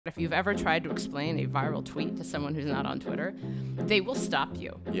If you've ever tried to explain a viral tweet to someone who's not on Twitter, they will stop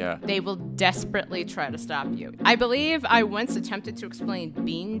you. Yeah. They will desperately try to stop you. I believe I once attempted to explain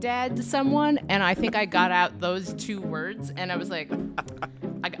bean dad to someone, and I think I got out those 2 words, and I was like,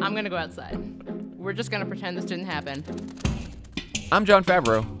 I'm going to go outside. We're just going to pretend this didn't happen. I'm Jon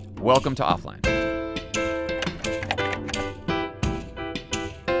Favreau. Welcome to Offline.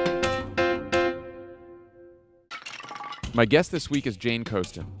 My guest this week is Jane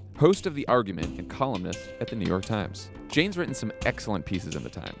Coaston, host of The Argument and columnist at the New York Times. Jane's written some excellent pieces in the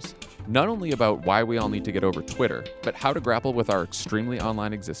Times, not only about why we all need to get over Twitter, but how to grapple with our extremely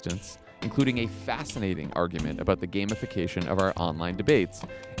online existence, including a fascinating argument about the gamification of our online debates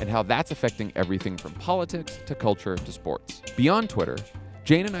and how that's affecting everything from politics to culture to sports. Beyond Twitter,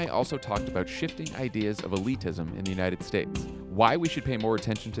 Jane and I also talked about shifting ideas of elitism in the United States, why we should pay more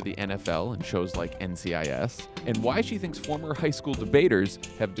attention to the NFL and shows like NCIS, and why she thinks former high school debaters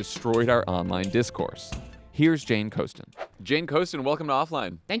have destroyed our online discourse. Here's Jane Coaston. Jane Coaston, welcome to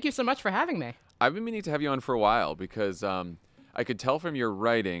Offline. Thank you so much for having me. I've been meaning to have you on for a while because I could tell from your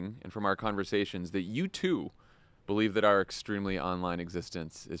writing and from our conversations that you too believe that our extremely online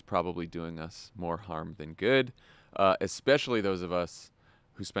existence is probably doing us more harm than good, especially those of us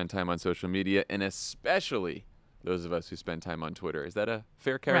who spend time on social media, and especially those of us who spend time on Twitter. Is that a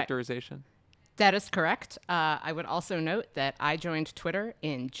fair characterization? Right. That is correct. I would also note that I joined Twitter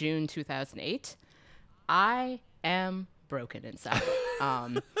in June 2008. I am broken inside.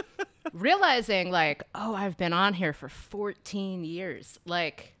 Realizing like, oh, I've been on here for 14 years.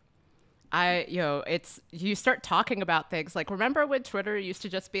 Like, you start talking about things. Like, remember when Twitter used to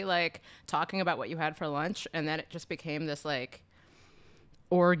just be like talking about what you had for lunch, and then it just became this like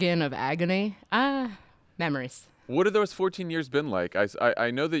organ of agony? Memories. What have those 14 years been like? I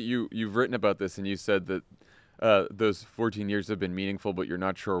know that you've written about this, and you said that those 14 years have been meaningful, but you're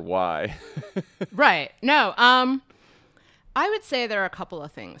not sure why. Right. No. I would say there are a couple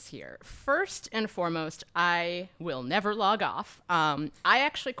of things here. First and foremost, I will never log off. I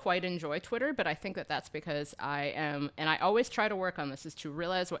actually quite enjoy Twitter, but I think that that's because I am, and I always try to work on this, is to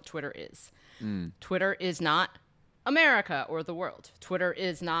realize what Twitter is. Twitter is not America or the world. Twitter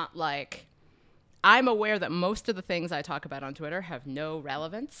is not like, I'm aware that most of the things I talk about on Twitter have no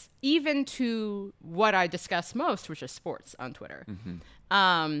relevance, even to what I discuss most, which is sports on Twitter.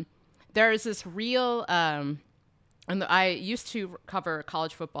 There's this real, and I used to cover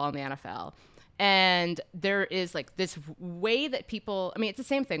college football in the NFL, and there is like this way that people, I mean, it's the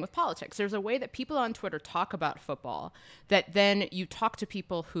same thing with politics. There's a way that people on Twitter talk about football that then you talk to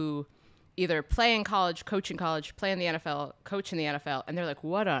people who either play in college, coach in college, play in the NFL, coach in the NFL, and they're like,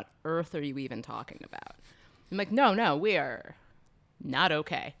 what on earth are you even talking about? I'm like, no, we are not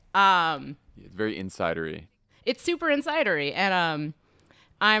okay. It's very insidery. It's super insidery, and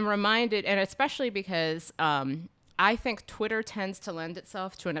I'm reminded, and especially because I think Twitter tends to lend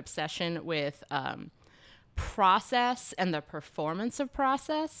itself to an obsession with process and the performance of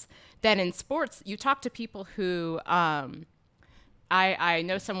process, that in sports, you talk to people who... I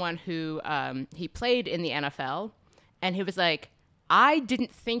know someone who he played in the NFL, and he was like, I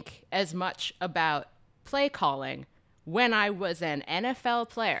didn't think as much about play calling when I was an NFL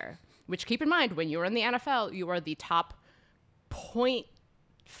player, which, keep in mind, when you're in the NFL, you are the top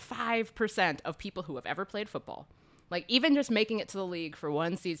 0.5% of people who have ever played football. Like, even just making it to the league for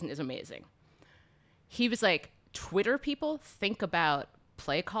one season is amazing. He was like, Twitter people think about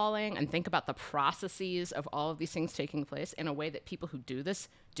play calling and think about the processes of all of these things taking place in a way that people who do this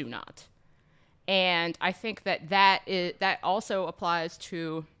do not. And I think that also applies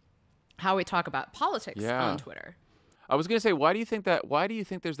to how we talk about politics on Twitter. I was going to say, why do you think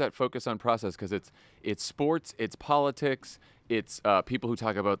there's that focus on process? Because it's sports, it's politics, it's people who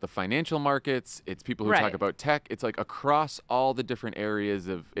talk about the financial markets, it's people who talk about tech. It's like across all the different areas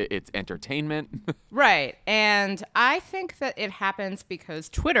of it's entertainment. Right. And I think that it happens because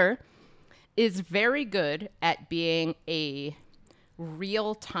Twitter is very good at being a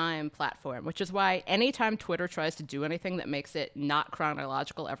real-time platform, which is why anytime Twitter tries to do anything that makes it not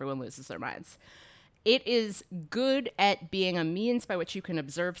chronological, everyone loses their minds. It is good at being a means by which you can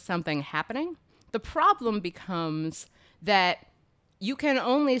observe something happening. The problem becomes that you can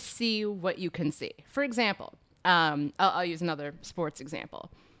only see what you can see. For example, I'll use another sports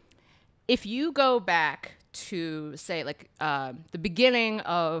example. If you go back to, say, like the beginning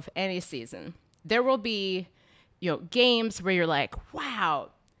of any season, there will be, games where you're like, wow,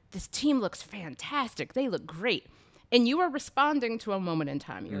 this team looks fantastic. They look great. And you are responding to a moment in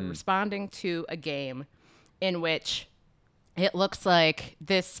time. You're responding to a game in which it looks like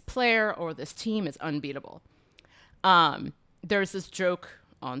this player or this team is unbeatable. There's this joke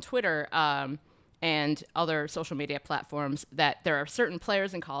on Twitter and other social media platforms that there are certain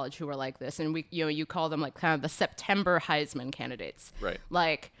players in college who are like this, and you call them like kind of the September Heisman candidates. Right.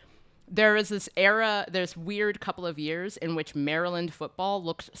 Like there is this era, there's weird couple of years in which Maryland football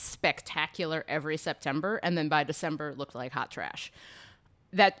looked spectacular every September, and then by December it looked like hot trash.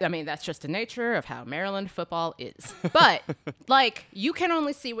 That's just the nature of how Maryland football is. But like you can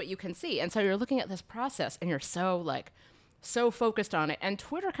only see what you can see, and so you're looking at this process, and you're so focused on it, and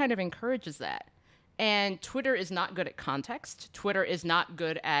Twitter kind of encourages that. And Twitter is not good at context. Twitter is not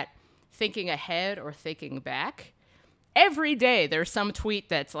good at thinking ahead or thinking back. Every day there's some tweet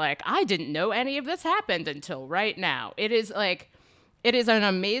that's like, I didn't know any of this happened until right now. It is an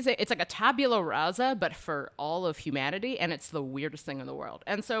amazing, it's like a tabula rasa, but for all of humanity, and it's the weirdest thing in the world.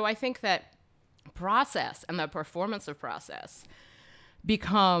 And so I think that process and the performance of process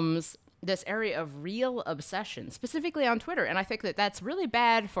becomes this area of real obsession, specifically on Twitter. And I think that that's really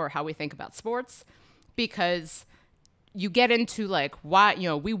bad for how we think about sports, because you get into like, why,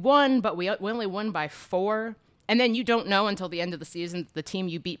 we won, but we only won by 4. And then you don't know until the end of the season the team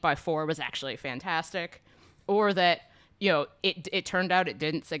you beat by 4 was actually fantastic, or that, it turned out it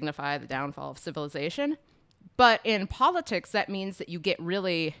didn't signify the downfall of civilization. But in politics, that means that you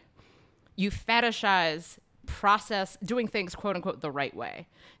fetishize process, doing things, quote unquote, the right way.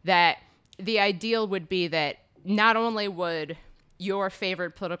 That the ideal would be that not only would your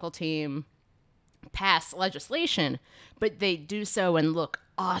favorite political team pass legislation, but they do so and look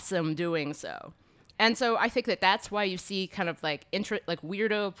awesome doing so. And so I think that that's why you see kind of like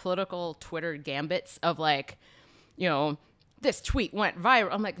weirdo political Twitter gambits of like, this tweet went viral.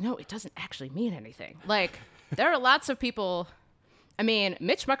 I'm like, no, it doesn't actually mean anything. Like, there are lots of people. I mean,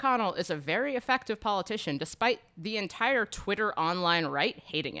 Mitch McConnell is a very effective politician, despite the entire Twitter online right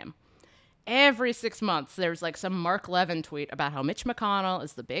hating him. Every 6 months, there's like some Mark Levin tweet about how Mitch McConnell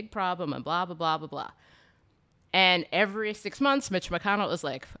is the big problem and blah, blah, blah, blah, blah. And every 6 months, Mitch McConnell is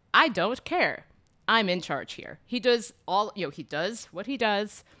like, I don't care. I'm in charge here. He does he does what he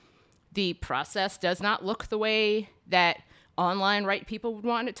does. The process does not look the way that online right people would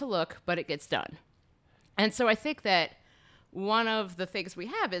want it to look, but it gets done. And so I think that one of the things we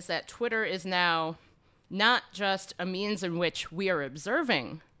have is that Twitter is now not just a means in which we are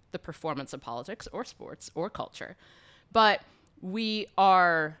observing the performance of politics or sports or culture, but we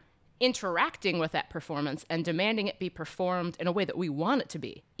are interacting with that performance and demanding it be performed in a way that we want it to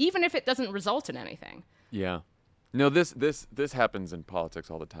be, even if it doesn't result in anything. Yeah. No, this happens in politics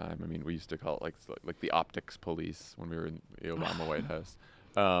all the time. I mean, we used to call it like the optics police when we were in the Obama White House.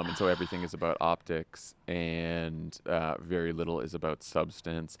 And so everything is about optics, and very little is about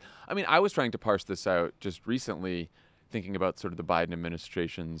substance. I mean, I was trying to parse this out just recently, thinking about sort of the Biden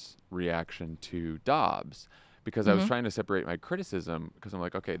administration's reaction to Dobbs, because I was trying to separate my criticism, because I'm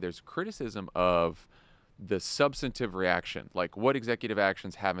like, okay, there's criticism of the substantive reaction. Like, what executive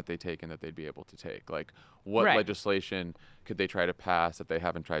actions haven't they taken that they'd be able to take? Like, what legislation could they try to pass that they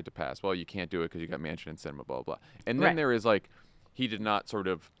haven't tried to pass? Well, you can't do it because you got Manchin and Sinema, blah, blah. And then there is like, he did not sort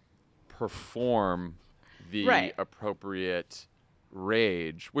of perform the appropriate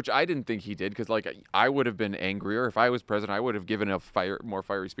rage, which I didn't think he did, because like I would have been angrier if I was president. I would have given a more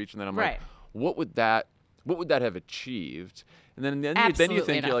fiery speech, and then I'm like, what would that have achieved? And then you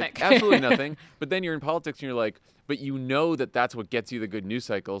think you're like, absolutely nothing. But then you're in politics and you're like, but you know that that's what gets you the good news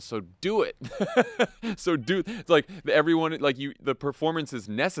cycle, so do it. It's like everyone, like the performance is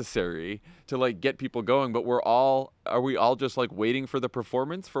necessary to like get people going, but are we all just like waiting for the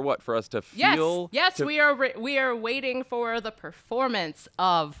performance for what? For us to feel? Yes, we are waiting for the performance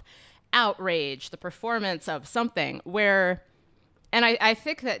of outrage, the performance of something where, and I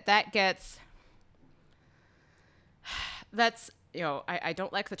think that gets, that's, I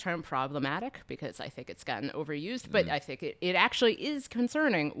don't like the term problematic because I think it's gotten overused, but I think it actually is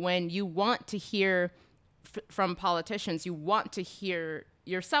concerning when you want to hear from politicians, you want to hear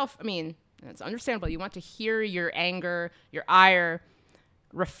yourself. I mean, it's understandable. You want to hear your anger, your ire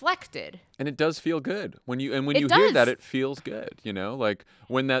reflected. And it does feel good when you hear that. It feels good, like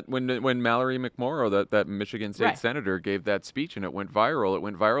when Mallory McMorrow, that Michigan State senator, gave that speech and it went viral. It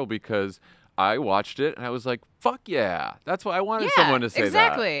went viral because I watched it and I was like, fuck yeah. That's why I wanted someone to say that.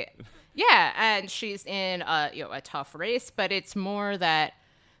 Exactly. Yeah. And she's in a tough race, but it's more that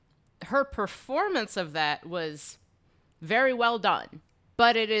her performance of that was very well done.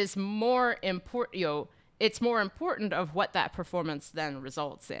 But it is more important, it's more important of what that performance then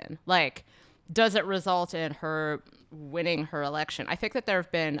results in. Like, does it result in her winning her election? I think that there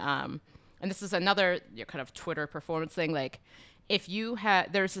have been, and this is another kind of Twitter performance thing, like,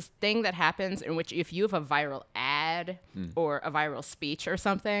 there's this thing that happens in which if you have a viral ad ad or a viral speech or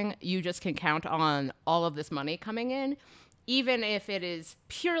something, you just can count on all of this money coming in, even if it is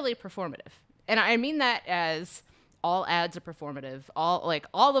purely performative. And I mean that as all ads are performative.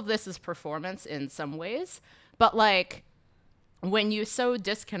 All of this is performance in some ways. But like when you so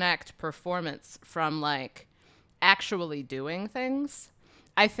disconnect performance from like actually doing things,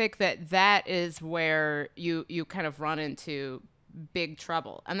 I think that is where you kind of run into big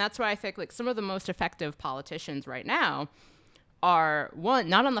trouble. And that's why I think like some of the most effective politicians right now are, one,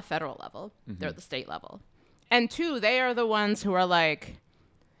 not on the federal level, they're at the state level. And two, they are the ones who are like,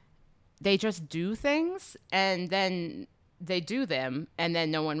 they just do things and then they do them and then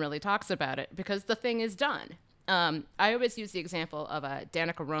no one really talks about it because the thing is done. I always use the example of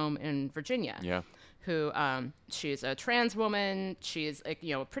Danica Roem in Virginia. Yeah. Who she's a trans woman. She's a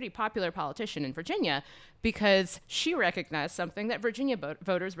pretty popular politician in Virginia because she recognized something that Virginia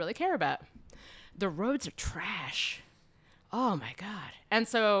voters really care about. The roads are trash. Oh my God. And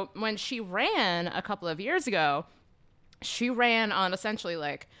so when she ran a couple of years ago, she ran on essentially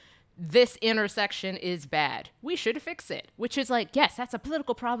like, this intersection is bad. We should fix it. Which is like, yes, that's a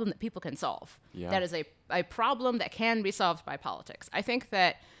political problem that people can solve. Yeah. That is a problem that can be solved by politics. I think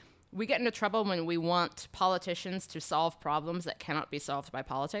that we get into trouble when we want politicians to solve problems that cannot be solved by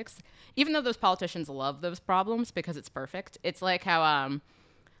politics, even though those politicians love those problems because it's perfect. It's like how,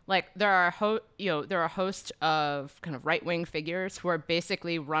 there are a host of kind of right-wing figures who are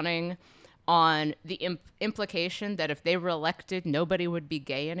basically running on the implication that if they were elected, nobody would be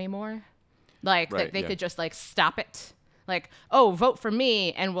gay anymore. That they could just like stop it. Like, oh, vote for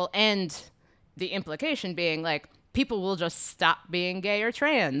me, and we'll end the implication being like, people will just stop being gay or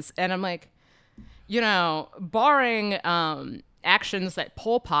trans. And I'm like, barring actions that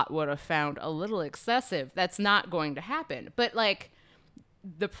Pol Pot would have found a little excessive, that's not going to happen. But like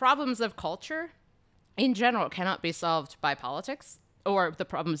the problems of culture in general cannot be solved by politics, or the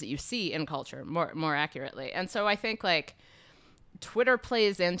problems that you see in culture more accurately. And so I think like Twitter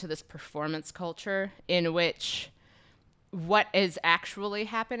plays into this performance culture in which what is actually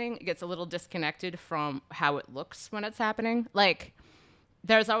happening gets a little disconnected from how it looks when it's happening. Like,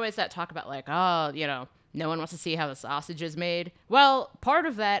 there's always that talk about like, oh, no one wants to see how the sausage is made. Well, part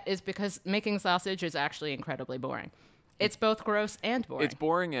of that is because making sausage is actually incredibly boring. It's both gross and boring. It's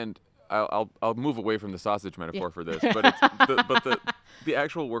boring, and I'll move away from the sausage metaphor for this, but it's the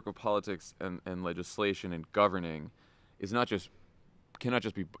actual work of politics and legislation and governing is not just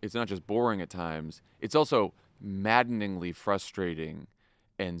boring at times. It's also maddeningly frustrating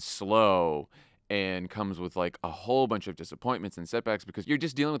and slow and comes with like a whole bunch of disappointments and setbacks because you're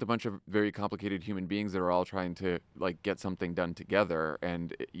just dealing with a bunch of very complicated human beings that are all trying to like get something done together.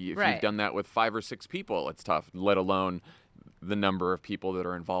 And if you've done that with 5 or 6 people, it's tough, let alone the number of people that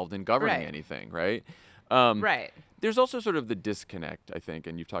are involved in governing anything, right? There's also sort of the disconnect, I think,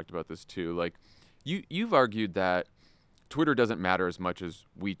 and you've talked about this too. Like you've argued that Twitter doesn't matter as much as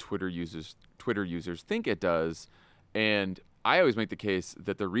we Twitter users think it does. And I always make the case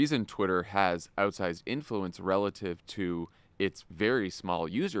that the reason Twitter has outsized influence relative to its very small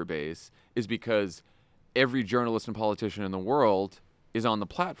user base is because every journalist and politician in the world is on the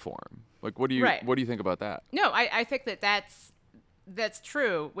platform. Like, what do you think about that? No, I think that's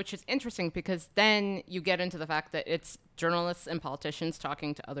true, which is interesting because then you get into the fact that it's journalists and politicians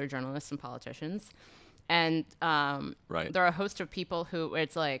talking to other journalists and politicians. And there are a host of people who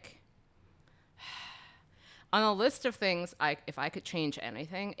it's like, on a list of things, if I could change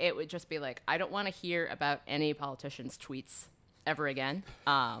anything, it would just be like, I don't want to hear about any politician's tweets ever again.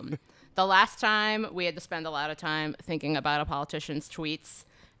 The last time we had to spend a lot of time thinking about a politician's tweets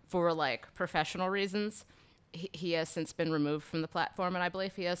for like professional reasons, he has since been removed from the platform, and I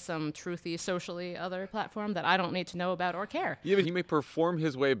believe he has some truthy, socially other platform that I don't need to know about or care. Yeah, but he may perform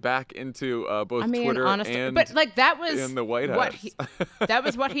his way back into both Twitter and but like that was in the White House. That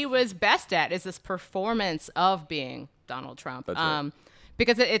was what he was best at, is this performance of being Donald Trump. That's right.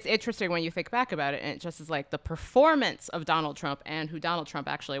 Because it's interesting when you think back about it, and it just is like the performance of Donald Trump and who Donald Trump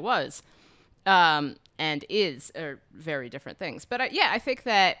actually was and is are very different things. But I think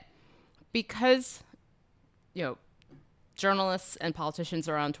that because journalists and politicians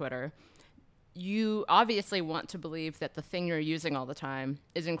are on Twitter, you obviously want to believe that the thing you're using all the time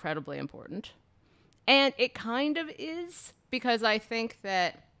is incredibly important. And it kind of is, because I think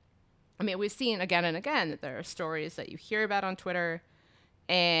that, we've seen again and again that there are stories that you hear about on Twitter,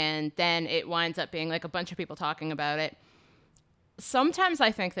 and then it winds up being like a bunch of people talking about it. Sometimes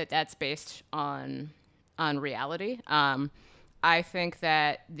I think that that's based on reality. I think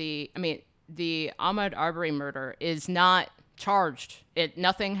that the Ahmaud Arbery murder is not charged.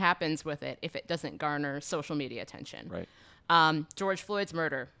 Nothing happens with it if it doesn't garner social media attention. Right. George Floyd's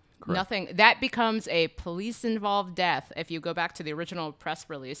murder. Correct. Nothing. That becomes a police-involved death. If you go back to the original press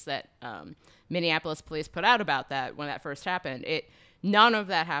release that Minneapolis police put out about that when that first happened, none of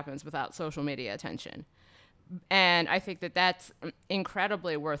that happens without social media attention. And I think that that's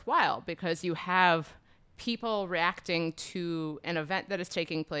incredibly worthwhile because you have people reacting to an event that is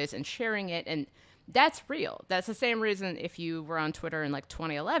taking place and sharing it, and that's real. That's the same reason if you were on Twitter in like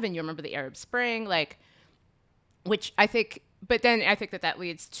 2011, you remember the Arab Spring, which I think, but then I think that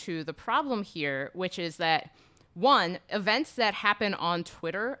leads to the problem here, which is that, one, events that happen on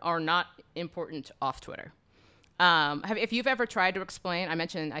Twitter are not important off Twitter. If you've ever tried to explain, I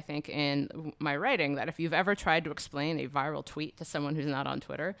mentioned, I think, in my writing that if you've ever tried to explain a viral tweet to someone who's not on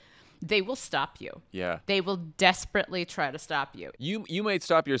Twitter, they will stop you. Yeah. They will desperately try to stop you. You might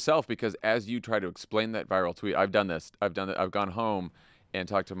stop yourself because as you try to explain that viral tweet, I've done this. I've gone home and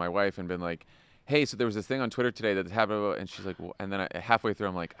talked to my wife and been like, hey, so there was this thing on Twitter today that happened, and she's like, well, and then halfway through,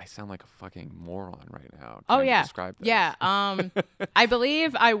 I'm like, I sound like a fucking moron right now. Oh, yeah. To describe this. Yeah. I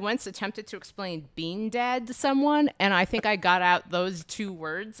believe I once attempted to explain Bean Dad to someone, and I think I got out those 2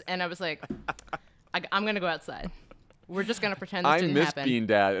 words, and I was like, I'm going to go outside. We're just going to pretend this didn't happen. I miss Bean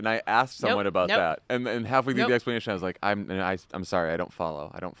Dad, and I asked someone about that. And halfway through the explanation, I was like, I'm sorry, I don't follow.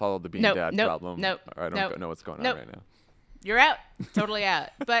 I don't follow the Bean Dad problem. Or I don't know what's going on right now. You're out. Totally out.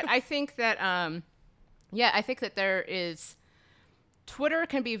 But I think that, I think that Twitter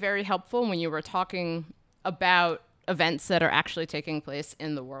can be very helpful when you were talking about events that are actually taking place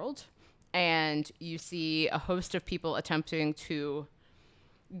in the world. And you see a host of people attempting to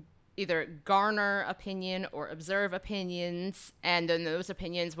either garner opinion or observe opinions. And then those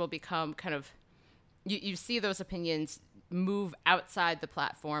opinions will become kind of, you see those opinions move outside the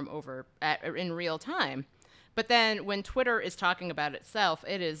platform in real time. But then when Twitter is talking about itself,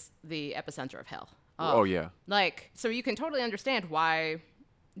 it is the epicenter of hell. Oh, yeah. So you can totally understand why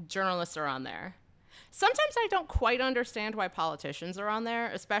journalists are on there. Sometimes I don't quite understand why politicians are on there,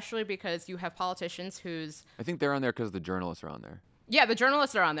 especially because you have politicians whose... I think they're on there because the journalists are on there. Yeah, the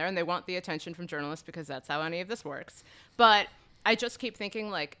journalists are on there, and they want the attention from journalists because that's how any of this works. But I just keep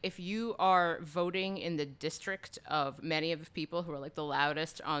thinking, if you are voting in the district of many of the people who are, the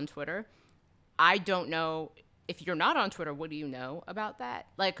loudest on Twitter, I don't know... If you're not on Twitter, what do you know about that?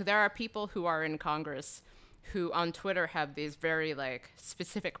 There are people who are in Congress who on Twitter have these very,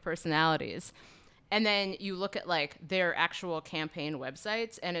 specific personalities. And then you look at, their actual campaign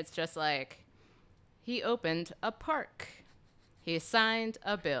websites, and it's just he opened a park. He signed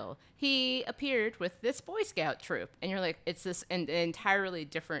a bill. He appeared with this Boy Scout troop. And you're like, it's this an entirely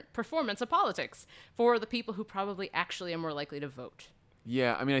different performance of politics for the people who probably actually are more likely to vote.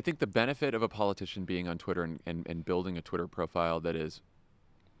 Yeah, I mean, I think the benefit of a politician being on Twitter and building a Twitter profile that is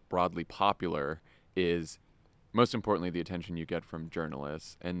broadly popular is, most importantly, the attention you get from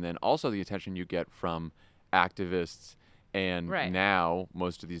journalists, and then also the attention you get from activists. And now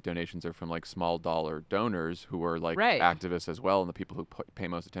most of these donations are from small dollar donors who are activists as well, and the people who pay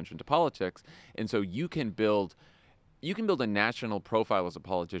most attention to politics. And so you can build a national profile as a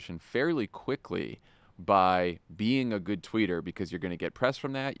politician fairly quickly by being a good tweeter, because you're going to get press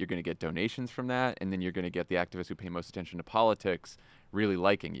from that, you're going to get donations from that, and then you're going to get the activists who pay most attention to politics really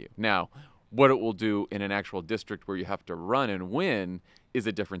liking you. Now, what it will do in an actual district where you have to run and win is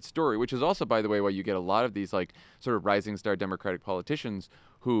a different story, which is also, by the way, why you get a lot of these sort of rising star Democratic politicians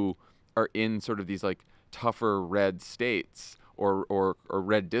who are in sort of these tougher red states or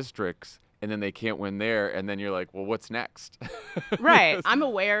red districts, and then they can't win there, and then you're like, well, what's next? Right. I'm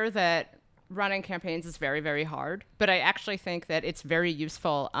aware that running campaigns is very, very hard, but I actually think that it's very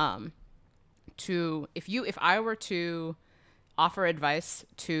useful if I were to offer advice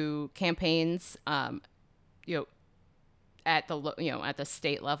to campaigns, at the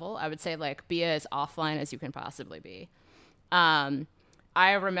state level, I would say be as offline as you can possibly be. I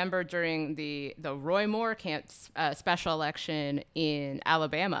remember during the Roy Moore special election in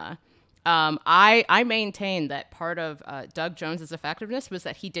Alabama, I maintained that part of Doug Jones's effectiveness was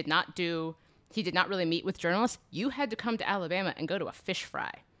that he did not really meet with journalists. You had to come to Alabama and go to a fish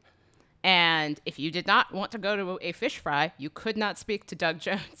fry. And if you did not want to go to a fish fry, you could not speak to Doug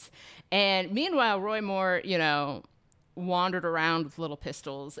Jones. And meanwhile, Roy Moore, wandered around with little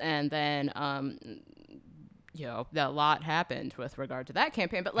pistols, and then, a lot happened with regard to that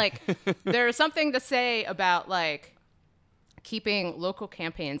campaign. But there's something to say about keeping local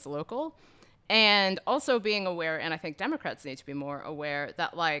campaigns local, and also being aware, and I think Democrats need to be more aware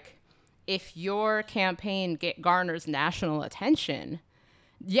that if your campaign garners national attention,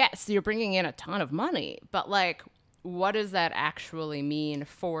 yes, you're bringing in a ton of money, but what does that actually mean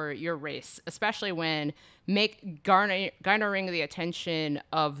for your race, especially when garnering the attention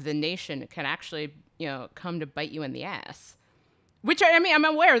of the nation can actually, come to bite you in the ass. Which, I mean, I'm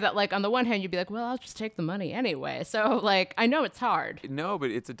aware that, like, on the one hand, you'd be like, well, I'll just take the money anyway. So, like, I know it's hard. No, but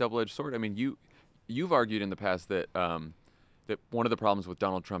it's a double-edged sword. I mean, you've argued in the past that that one of the problems with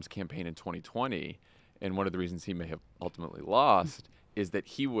Donald Trump's campaign in 2020, and one of the reasons he may have ultimately lost, is that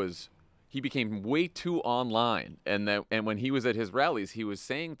he became way too online, and when he was at his rallies, he was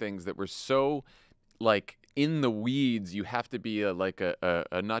saying things that were so, like, in the weeds. You have to be a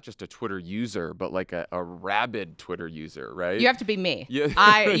not just a Twitter user, but like a rabid Twitter user, right? You have to be me.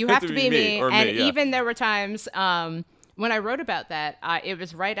 Yeah. You have to be me. Or and me, yeah. Even there were times when I wrote about that, it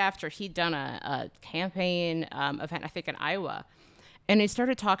was right after he'd done a campaign event, I think in Iowa, and he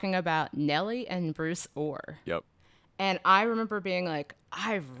started talking about Nelly and Bruce Orr. Yep. And I remember being like,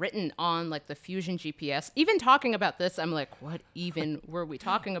 I've written on like the Fusion GPS. Even talking about this, I'm like, what even were we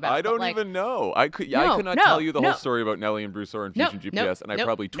talking about? I don't even know. I could not tell you the whole story about Nelly and Bruce Orr and Fusion GPS, and I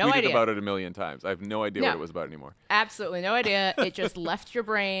probably tweeted about it a million times. I have no idea what it was about anymore. Absolutely no idea. It just left your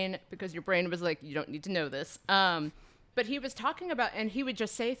brain because your brain was like, you don't need to know this. But he was talking about, and he would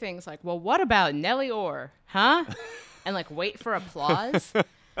just say things like, well, what about Nelly Orr? Huh? And like wait for applause.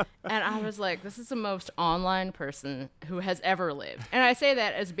 And I was like, this is the most online person who has ever lived. And I say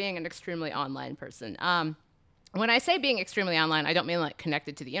that as being an extremely online person. When I say being extremely online, I don't mean like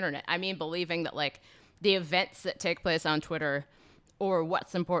connected to the internet. I mean believing that like the events that take place on Twitter or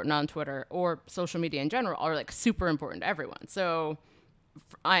what's important on Twitter or social media in general are like super important to everyone. So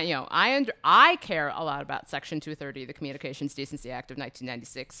I care a lot about Section 230, the Communications Decency Act of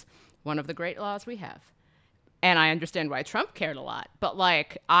 1996, one of the great laws we have. And I understand why Trump cared a lot. But,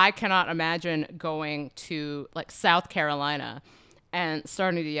 like, I cannot imagine going to, like, South Carolina and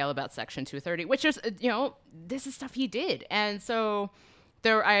starting to yell about Section 230, which is, this is stuff he did. And so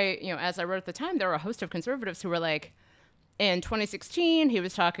as I wrote at the time, there were a host of conservatives who were like, in 2016, he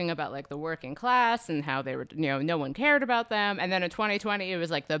was talking about, like, the working class and how they were, no one cared about them. And then in 2020, it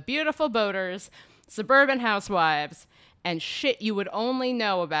was, like, the beautiful boaters, suburban housewives, and shit you would only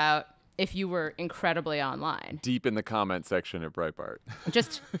know about if you were incredibly online. Deep in the comment section at Breitbart.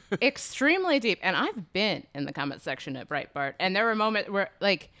 Just extremely deep. And I've been in the comment section at Breitbart. And there were moments where,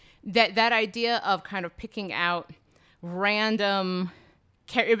 like, that idea of kind of picking out random...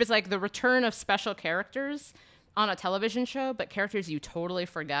 It was like the return of special characters on a television show, but characters you totally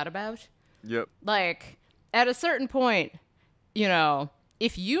forgot about. Yep. Like, at a certain point,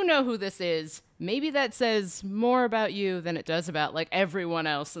 if you know who this is, maybe that says more about you than it does about, like, everyone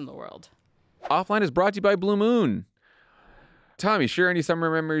else in the world. Offline is brought to you by Blue Moon. Tommy, share any summer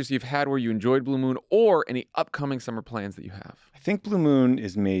memories you've had where you enjoyed Blue Moon or any upcoming summer plans that you have. I think Blue Moon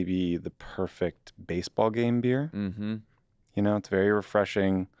is maybe the perfect baseball game beer. Mm-hmm. It's very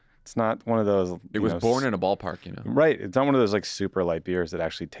refreshing. It's not one of those... It was born in a ballpark, Right. It's not one of those, like, super light beers that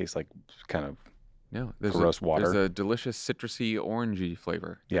actually taste like kind of... No, gross water. There's a delicious citrusy, orangey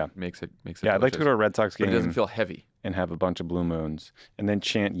flavor. Yeah, makes it. Yeah, delicious. I'd like to go to a Red Sox game. But it doesn't feel heavy. And have a bunch of Blue Moons, and then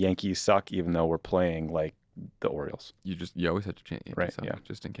chant "Yankees suck," even though we're playing like the Orioles. You always have to chant Yankees right? suck, Yeah,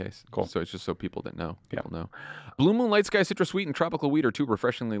 just in case. Cool. So it's just so people that know. Know. Blue Moon Light Sky Citrus Wheat and Tropical Wheat are two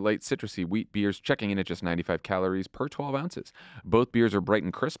refreshingly light citrusy wheat beers, checking in at just 95 calories per 12 ounces. Both beers are bright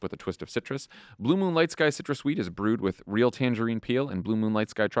and crisp with a twist of citrus. Blue Moon Light Sky Citrus Wheat is brewed with real tangerine peel, and Blue Moon Light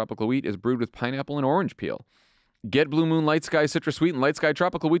Sky Tropical Wheat is brewed with pineapple and orange peel. Get Blue Moon Light Sky Citrus Wheat and Light Sky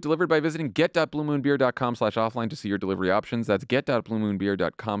Tropical Wheat delivered by visiting get.bluemoonbeer.com/offline to see your delivery options. That's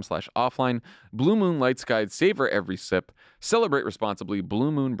get.bluemoonbeer.com/offline. Blue Moon Light Sky, savor every sip. Celebrate responsibly.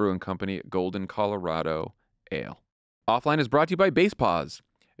 Blue Moon Brewing Company, Golden, Colorado Ale. Offline is brought to you by BasePaws.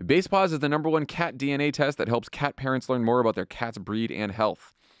 BasePaws is the #1 cat DNA test that helps cat parents learn more about their cat's breed and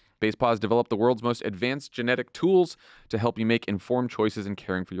health. BasePaws developed the world's most advanced genetic tools to help you make informed choices in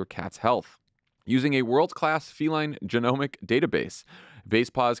caring for your cat's health. Using a world-class feline genomic database,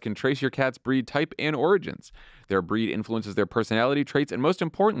 BasePaws can trace your cat's breed type and origins. Their breed influences their personality traits and, most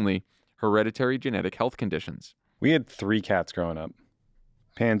importantly, hereditary genetic health conditions. We had 3 cats growing up.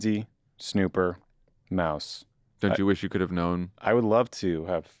 Pansy, Snooper, Mouse. Don't you wish you could have known? I would love to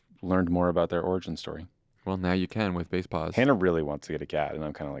have learned more about their origin story. Well, now you can with BasePaws. Hannah really wants to get a cat, and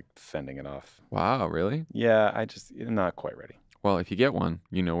I'm kind of like fending it off. Wow, really? Yeah, I'm not quite ready. Well, if you get one,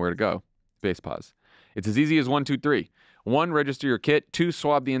 you know where to go. BasePaws. It's as easy as 1, 2, 3. 1, register your kit. 2,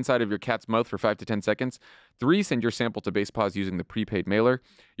 swab the inside of your cat's mouth for 5 to 10 seconds. 3, send your sample to BasePaws using the prepaid mailer.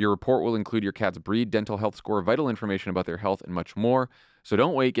 Your report will include your cat's breed, dental health score, vital information about their health, and much more. So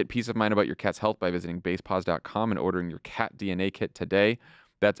don't wait. Get peace of mind about your cat's health by visiting basepaws.com and ordering your cat DNA kit today.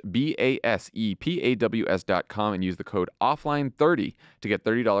 That's basepaws.com and use the code offline30 to get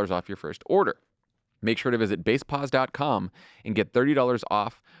 $30 off your first order. Make sure to visit basepaws.com and get $30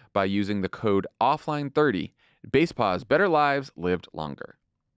 off by using the code offline30. Basepaws, better lives lived longer.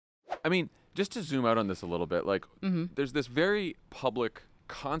 I mean, just to zoom out on this a little bit, like there's this very public,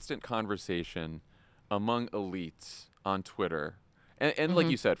 constant conversation among elites on Twitter. And like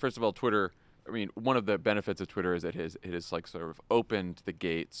you said, first of all, Twitter, I mean, one of the benefits of Twitter is that it has like sort of opened the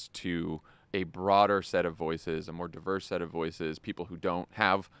gates to a broader set of voices, a more diverse set of voices, people who don't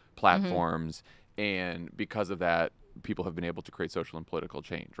have platforms. And because of that, people have been able to create social and political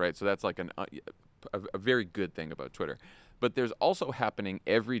change, right? So that's like a very good thing about Twitter. But there's also happening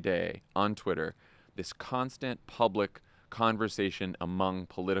every day on Twitter this constant public conversation among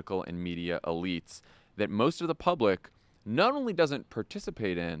political and media elites that most of the public not only doesn't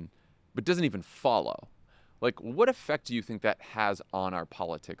participate in, but doesn't even follow. Like, what effect do you think that has on our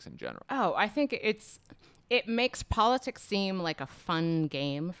politics in general? Oh, I think it makes politics seem like a fun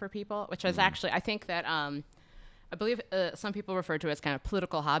game for people, which is actually, I think that I believe some people refer to it as kind of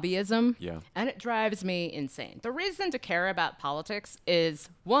political hobbyism. Yeah. And it drives me insane. The reason to care about politics is,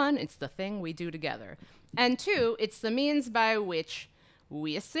 one, it's the thing we do together. And two, it's the means by which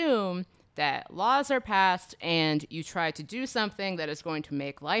we assume that laws are passed and you try to do something that is going to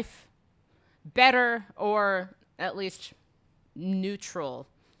make life better or at least neutral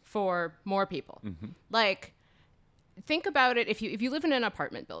for more people. Like, think about it. If you live in an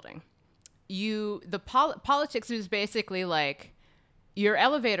apartment building, politics is basically like your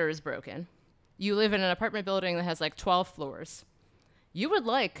elevator is broken. You live in an apartment building that has like 12 floors. You would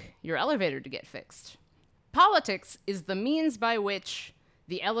like your elevator to get fixed. Politics is the means by which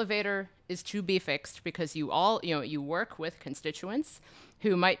the elevator is to be fixed, because you work with constituents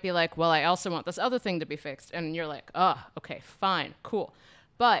who might be like, well, I also want this other thing to be fixed. And you're like, oh, okay, fine, cool.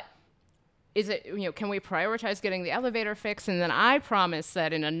 But is it, can we prioritize getting the elevator fixed? And then I promise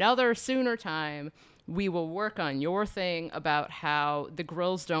that in another sooner time, we will work on your thing about how the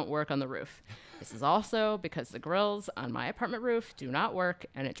grills don't work on the roof. This is also because the grills on my apartment roof do not work,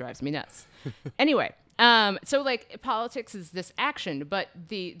 and it drives me nuts. Anyway, so like politics is this action, but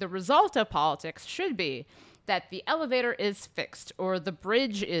the result of politics should be that the elevator is fixed, or the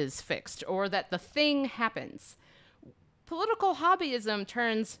bridge is fixed, or that the thing happens. Political hobbyism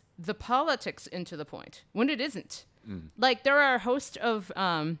turns the politics into the point when it isn't. Like, there are a host of,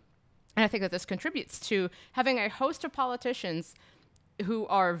 and I think that this contributes to having a host of politicians who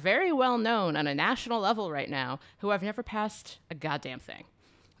are very well known on a national level right now who have never passed a goddamn thing.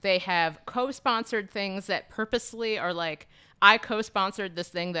 They have co-sponsored things that purposely are like, I co-sponsored this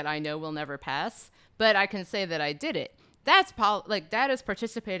thing that I know will never pass, but I can say that I did it. That is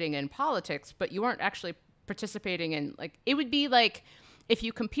participating in politics, but you aren't actually participating in, like, it would be like if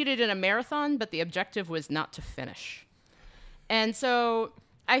you competed in a marathon, but the objective was not to finish. And so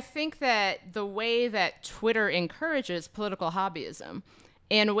I think that the way that Twitter encourages political hobbyism,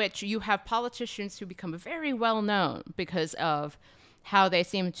 in which you have politicians who become very well known because of how they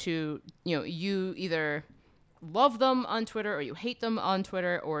seem to, you either love them on Twitter or you hate them on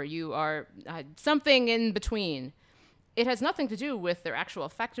Twitter, or you are something in between. It has nothing to do with their actual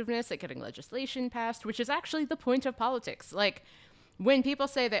effectiveness at getting legislation passed, which is actually the point of politics. Like, when people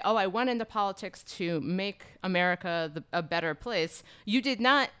say that, oh, I went into politics to make America a better place, you did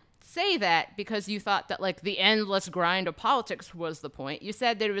not say that because you thought that, like, the endless grind of politics was the point. You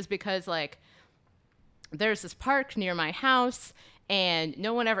said that it was because, like, there's this park near my house and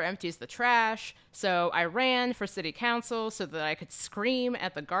no one ever empties the trash, so I ran for city council so that I could scream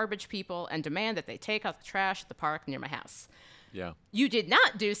at the garbage people and demand that they take out the trash at the park near my house. Yeah. You did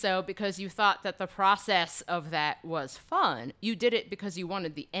not do so because you thought that the process of that was fun. You did it because you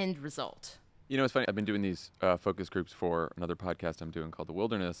wanted the end result. You know, it's funny. I've been doing these focus groups for another podcast I'm doing called The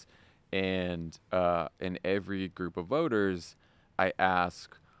Wilderness, and in every group of voters, I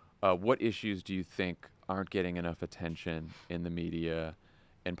ask, what issues do you think aren't getting enough attention in the media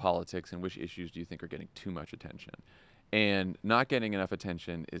and politics, and which issues do you think are getting too much attention? And not getting enough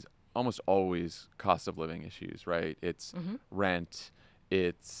attention is almost always cost of living issues, right? It's rent,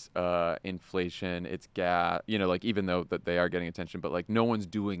 it's inflation, it's gas, like, even though that they are getting attention, but like no one's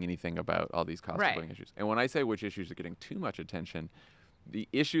doing anything about all these cost of living issues. And when I say which issues are getting too much attention, the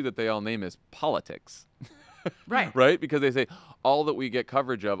issue that they all name is politics. Right. Right? Because they say all that we get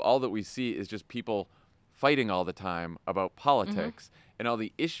coverage of, all that we see is just people fighting all the time about politics and all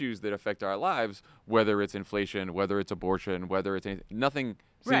the issues that affect our lives, whether it's inflation, whether it's abortion, whether it's anything. Nothing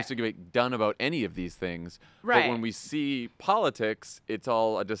seems to get done about any of these things. But when we see politics, it's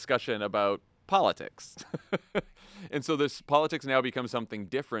all a discussion about politics. And so this politics now becomes something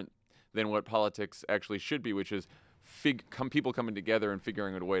different than what politics actually should be, which is people coming together and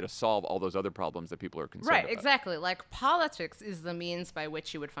figuring out a way to solve all those other problems that people are concerned Right, about. exactly. Like politics is the means by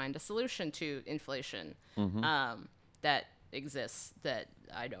which you would find a solution to inflation that exists that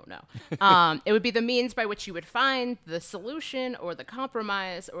I don't know. It would be the means by which you would find the solution or the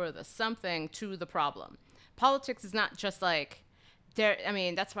compromise or the something to the problem. Politics is not just like there. I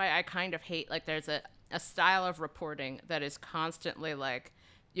mean, that's why I kind of hate like there's a style of reporting that is constantly like,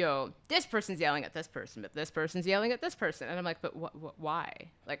 this person's yelling at this person, but this person's yelling at this person. And I'm like, but why?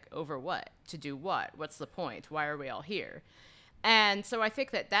 Like, over what? To do what? What's the point? Why are we all here? And so I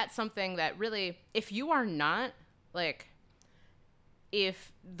think that that's something that really, if you are not, like,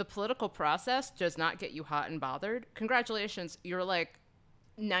 if the political process does not get you hot and bothered, congratulations, you're like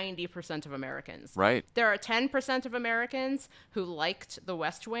 90% of Americans. Right. There are 10% of Americans who liked The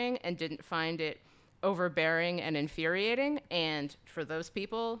West Wing and didn't find it overbearing and infuriating, and for those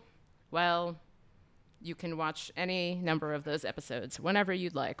people, well, you can watch any number of those episodes whenever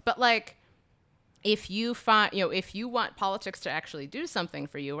you'd like. But like, if you find, if you want politics to actually do something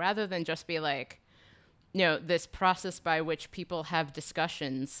for you, rather than just be like, this process by which people have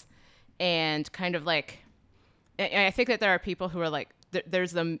discussions and kind of like, I think that there are people who are like,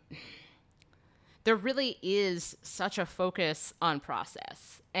 there really is such a focus on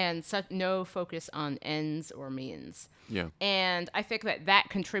process and no focus on ends or means. Yeah. And I think that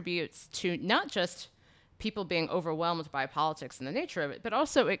contributes to not just people being overwhelmed by politics and the nature of it, but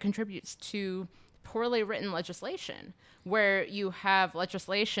also it contributes to poorly written legislation, where you have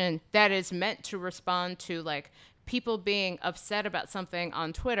legislation that is meant to respond to like people being upset about something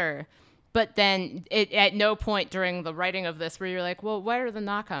on Twitter, but then at no point during the writing of this where you're like, well, what are the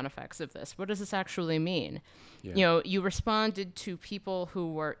knock-on effects of this? What does this actually mean? Yeah. You responded to people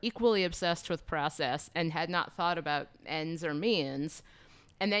who were equally obsessed with process and had not thought about ends or means.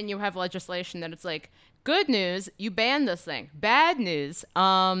 And then you have legislation that it's like, good news, you ban this thing. Bad news,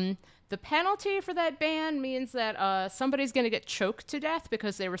 the penalty for that ban means that somebody's going to get choked to death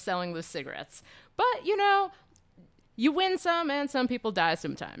because they were selling those cigarettes. But, you win some and some people die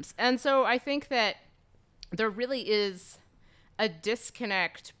sometimes. And so I think that there really is a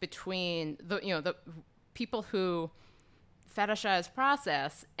disconnect between the people who fetishize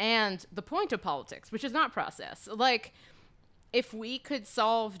process and the point of politics, which is not process. Like, if we could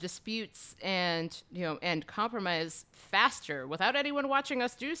solve disputes and compromise faster without anyone watching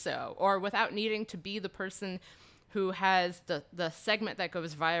us do so, or without needing to be the person who has the segment that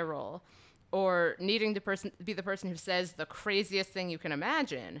goes viral, or needing to be the person who says the craziest thing you can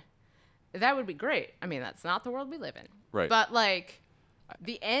imagine, that would be great. I mean, that's not the world we live in. Right. But, like,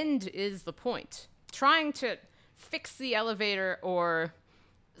 the end is the point. Trying to fix the elevator or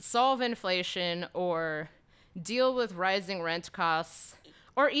solve inflation or deal with rising rent costs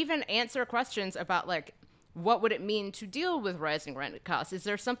or even answer questions about, like, what would it mean to deal with rising rent costs? Is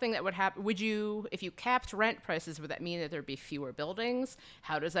there something that would happen? If you capped rent prices, would that mean that there'd be fewer buildings?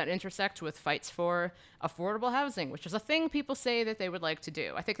 How does that intersect with fights for affordable housing, which is a thing people say that they would like to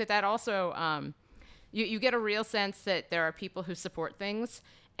do? I think that also, you get a real sense that there are people who support things,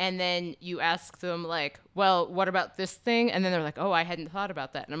 and then you ask them, like, well, what about this thing? And then they're like, oh, I hadn't thought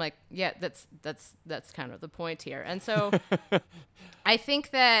about that. And I'm like, yeah, that's kind of the point here. And so I think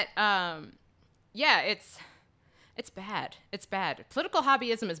that, it's bad. It's bad. Political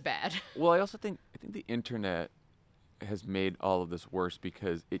hobbyism is bad. Well, I also think the internet has made all of this worse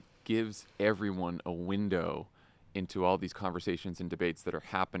because it gives everyone a window into all these conversations and debates that are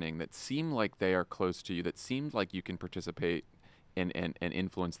happening that seem like they are close to you, that seems like you can participate and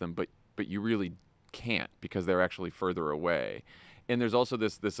influence them, but you really can't because they're actually further away. And there's also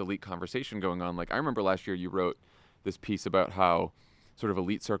this elite conversation going on. Like, I remember last year you wrote this piece about how sort of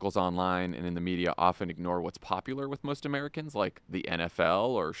elite circles online and in the media often ignore what's popular with most Americans, like the NFL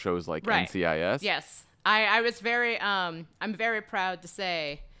or shows like Right. NCIS. Yes. I was I'm very proud to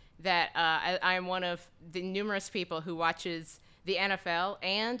say that I'm one of the numerous people who watches the NFL,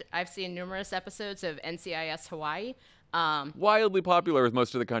 and I've seen numerous episodes of NCIS Hawaii. Wildly popular with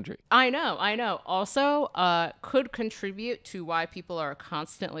most of the country. I know. Also, could contribute to why people are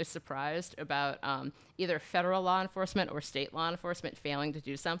constantly surprised about either federal law enforcement or state law enforcement failing to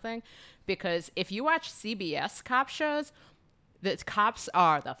do something. Because if you watch CBS cop shows, the cops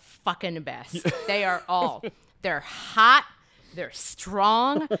are the fucking best. They are all. They're hot. They're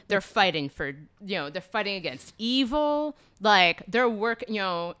strong. They're fighting they're fighting against evil. Like, they're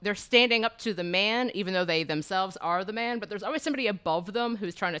standing up to the man, even though they themselves are the man. But there's always somebody above them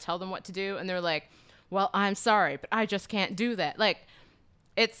who's trying to tell them what to do. And they're like, well, I'm sorry, but I just can't do that. Like,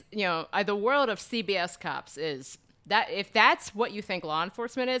 it's, the world of CBS cops is that if that's what you think law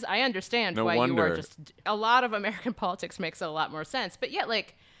enforcement is, I understand No why you wonder. are just, a lot of American politics makes a lot more sense. But yet,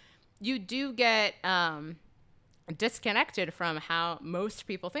 like, you do get disconnected from how most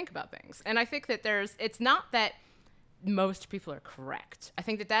people think about things. And I think that it's not that most people are correct. I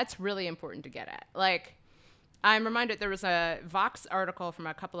think that that's really important to get at. Like, I'm reminded there was a Vox article from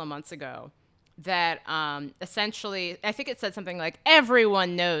a couple of months ago that essentially, I think it said something like,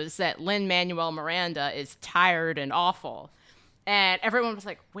 everyone knows that Lin-Manuel Miranda is tired and awful. And everyone was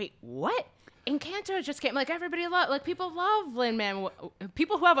like, wait, what? Encanto just came, like, everybody people love Lin-Manuel,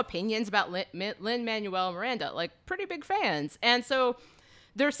 people who have opinions about Lin-Manuel Miranda, like, pretty big fans. And so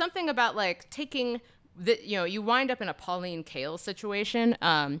there's something about, like, taking you wind up in a Pauline Kael situation.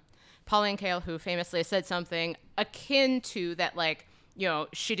 Pauline Kael, who famously said something akin to that, like,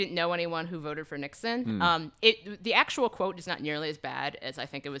 she didn't know anyone who voted for Nixon. The actual quote is not nearly as bad as I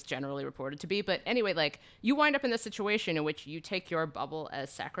think it was generally reported to be. But anyway, like, you wind up in this situation in which you take your bubble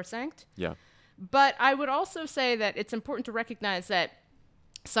as sacrosanct. Yeah. But I would also say that it's important to recognize that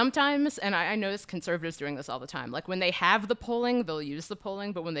sometimes, and I notice conservatives doing this all the time, like, when they have the polling, they'll use the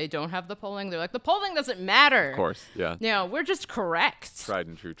polling. But when they don't have the polling, they're like, the polling doesn't matter. Of course, yeah. We're just correct. Tried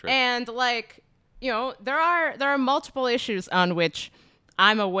and true trick. And, like, there are multiple issues on which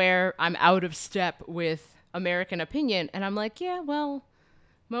I'm aware I'm out of step with American opinion. And I'm like, yeah, well,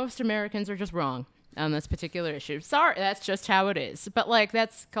 most Americans are just wrong on this particular issue. Sorry, that's just how it is. But, like,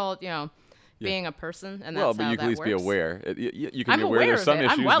 that's called, being a person, and that's well, but how you can at least that be works. aware. You can I'm be aware aware there's of some it.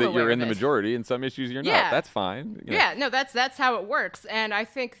 I'm issues well that aware you're in of the it. majority, and some issues you're not. Yeah. That's fine. Yeah, no, that's how it works. And I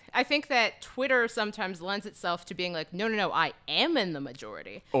think that Twitter sometimes lends itself to being like, no, I am in the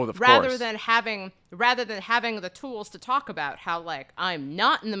majority. Oh, of rather course. than having the tools to talk about how, like, I'm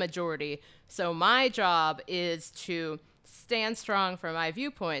not in the majority, so my job is to stand strong for my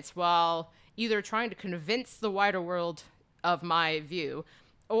viewpoints while either trying to convince the wider world of my view,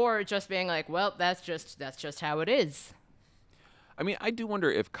 or just being like, well, that's just how it is. I mean, I do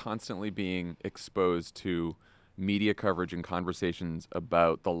wonder if constantly being exposed to media coverage and conversations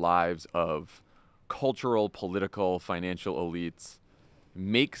about the lives of cultural, political, financial elites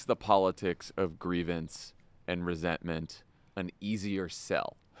makes the politics of grievance and resentment an easier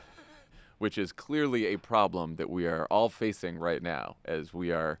sell, which is clearly a problem that we are all facing right now as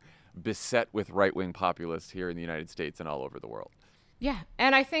we are beset with right-wing populists here in the United States and all over the world. Yeah,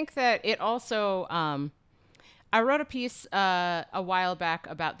 and I think that it also, I wrote a piece a while back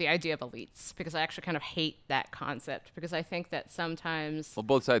about the idea of elites, because I actually kind of hate that concept, because I think that sometimes... Well,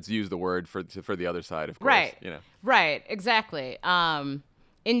 both sides use the word for the other side, of course. Right, right, exactly.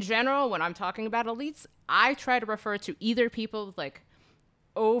 In general, when I'm talking about elites, I try to refer to either people with, like,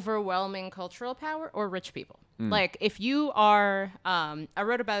 overwhelming cultural power or rich people. Like, if you are... I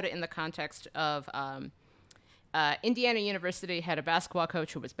wrote about it in the context of... Indiana University had a basketball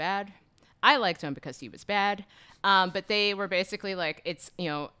coach who was bad. I liked him because he was bad. But they were basically like,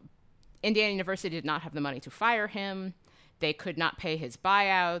 Indiana University did not have the money to fire him. They could not pay his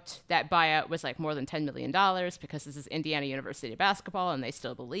buyout. That buyout was like more than $10 million because this is Indiana University basketball and they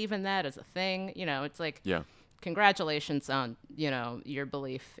still believe in that as a thing. It's like, congratulations on, your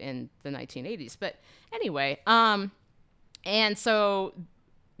belief in the 1980s. But anyway, and so...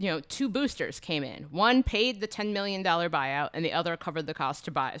 two boosters came in. One paid the $10 million buyout, and the other covered the cost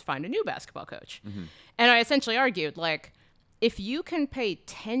to find a new basketball coach. Mm-hmm. And I essentially argued, like, if you can pay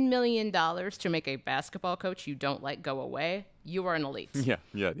 $10 million to make a basketball coach you don't like go away, you are an elite. Yeah,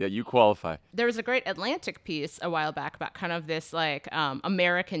 you qualify. There was a great Atlantic piece a while back about kind of this, like,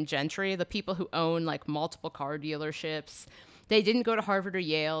 American gentry, the people who own, like, multiple car dealerships. They didn't go to Harvard or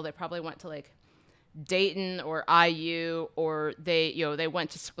Yale. They probably went to, like, Dayton or IU, or they went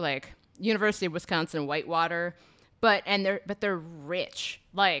to, like, University of Wisconsin Whitewater, but they're rich.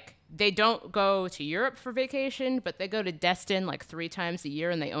 Like, they don't go to Europe for vacation, but they go to Destin like 3 times a year,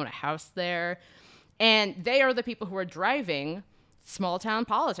 and they own a house there. And they are the people who are driving small town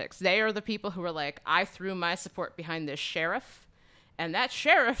politics. They are the people who are like, I threw my support behind this sheriff, and that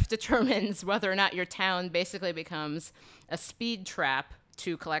sheriff determines whether or not your town basically becomes a speed trap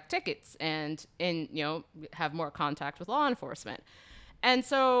to collect tickets and have more contact with law enforcement. And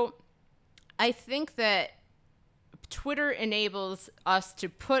so I think that Twitter enables us to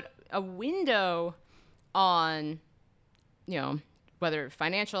put a window on, whether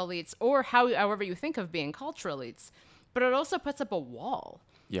financial elites or however you think of being cultural elites, but it also puts up a wall.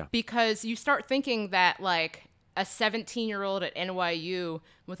 Yeah. Because you start thinking that, like, a 17-year-old at NYU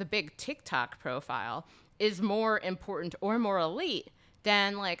with a big TikTok profile is more important or more elite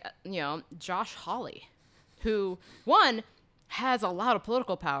than, like, Josh Hawley, who, one, has a lot of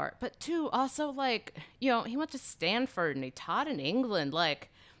political power, but two, also like, he went to Stanford and he taught in England.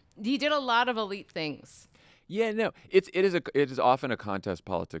 Like, he did a lot of elite things. Yeah, no, it is often a contest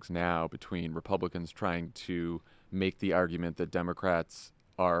politics now between Republicans trying to make the argument that Democrats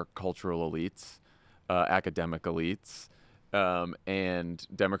are cultural elites, academic elites, and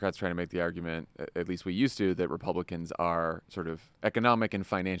Democrats trying to make the argument, at least we used to, that Republicans are sort of economic and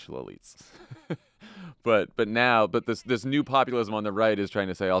financial elites. But this new populism on the right is trying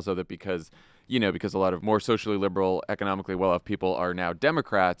to say also that because a lot of more socially liberal, economically well-off people are now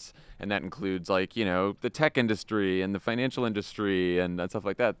Democrats, and that includes the tech industry and the financial industry and stuff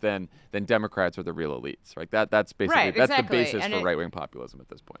like that, then Democrats are the real elites, right? That's basically right, that's exactly. the basis and for right-wing populism at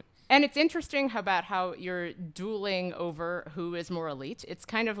this point. And it's interesting about how you're dueling over who is more elite. It's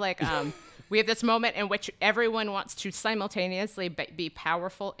kind of like we have this moment in which everyone wants to simultaneously be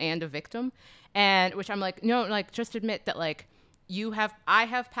powerful and a victim, and which I'm like, no, like just admit that I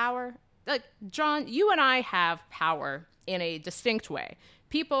have power. Like, John, you and I have power in a distinct way.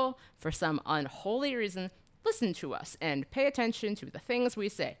 People, for some unholy reason, listen to us and pay attention to the things we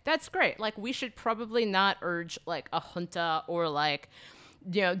say. That's great. Like, we should probably not urge like a junta or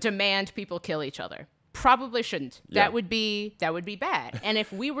demand people kill each other. Probably shouldn't. Yeah. That would be bad. And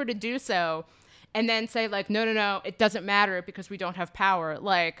if we were to do so and then say like, no, it doesn't matter because we don't have power,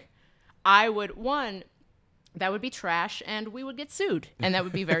 like, that would be trash and we would get sued and that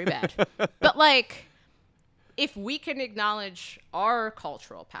would be very bad. But like, if we can acknowledge our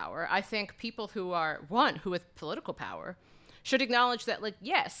cultural power, I think people who with political power should acknowledge that, like,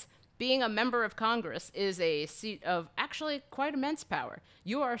 yes, being a member of Congress is a seat of actually quite immense power.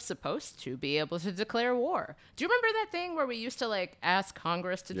 You are supposed to be able to declare war. Do you remember that thing where we used to like ask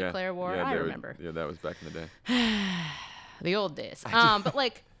Congress to declare war? Yeah, I remember. That was back in the day. The old days. But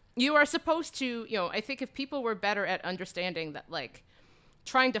like, you are supposed to, I think if people were better at understanding that, like,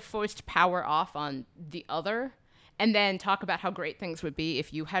 trying to foist power off on the other and then talk about how great things would be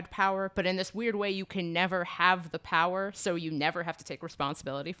if you had power, but in this weird way, you can never have the power, so you never have to take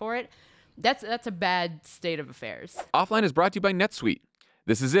responsibility for it. That's a bad state of affairs. Offline is brought to you by NetSuite.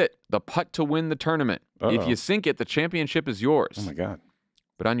 This is it, the putt to win the tournament. Uh-oh. If you sink it, the championship is yours. Oh my God.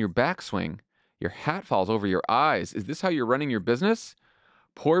 But on your backswing, your hat falls over your eyes. Is this how you're running your business?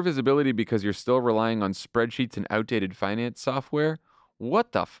 Poor visibility because you're still relying on spreadsheets and outdated finance software?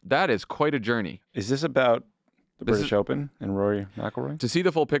 What the that is quite a journey. Is this about the British Open and Rory McIlroy? To see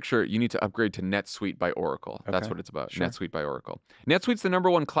the full picture, you need to upgrade to NetSuite by Oracle. Okay. That's what it's about. Sure. NetSuite by Oracle. NetSuite's the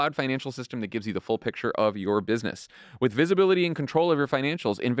 #1 cloud financial system that gives you the full picture of your business. With visibility and control of your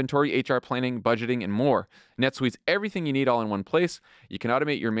financials, inventory, HR planning, budgeting, and more. NetSuite's everything you need all in one place. You can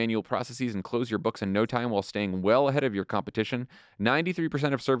automate your manual processes and close your books in no time while staying well ahead of your competition.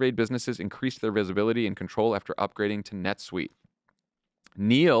 93% of surveyed businesses increased their visibility and control after upgrading to NetSuite.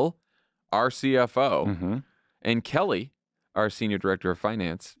 Neil, our CFO, and Kelly, our Senior Director of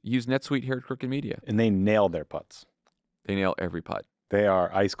Finance, use NetSuite here at Crooked Media. And they nail their putts. They nail every putt. They are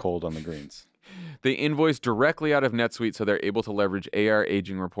ice cold on the greens. They invoice directly out of NetSuite, so they're able to leverage AR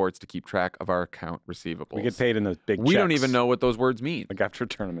aging reports to keep track of our account receivables. We get paid in those big checks. We don't even know what those words mean. Like after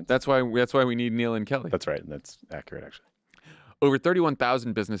tournaments. That's why we need Neil and Kelly. That's right. That's accurate, actually. Over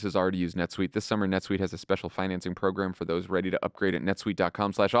 31,000 businesses already use NetSuite. This summer, NetSuite has a special financing program for those ready to upgrade at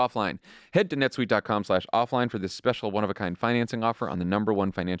netsuite.com/offline. Head to netsuite.com/offline for this special one-of-a-kind financing offer on the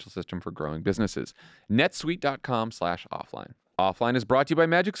 #1 financial system for growing businesses. netsuite.com/offline. Offline is brought to you by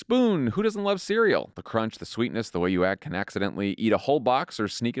Magic Spoon. Who doesn't love cereal? The crunch, the sweetness, the way you can accidentally eat a whole box or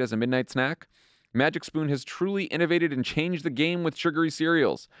sneak it as a midnight snack. Magic Spoon has truly innovated and changed the game with sugary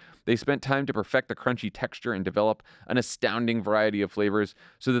cereals. They spent time to perfect the crunchy texture and develop an astounding variety of flavors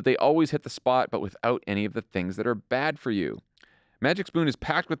so that they always hit the spot, but without any of the things that are bad for you. Magic Spoon is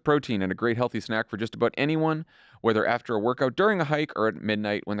packed with protein and a great healthy snack for just about anyone, whether after a workout, during a hike, or at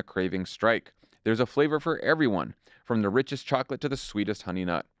midnight when the cravings strike. There's a flavor for everyone, from the richest chocolate to the sweetest honey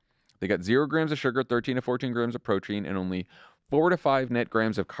nut. They got 0 grams of sugar, 13 to 14 grams of protein, and only 4 to 5 net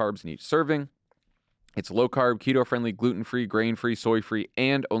grams of carbs in each serving. It's low-carb, keto-friendly, gluten-free, grain-free, soy-free,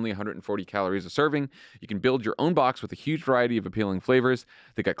 and only 140 calories a serving. You can build your own box with a huge variety of appealing flavors.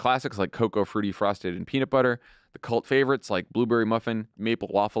 They got classics like cocoa, fruity, frosted, and peanut butter, the cult favorites like blueberry muffin, maple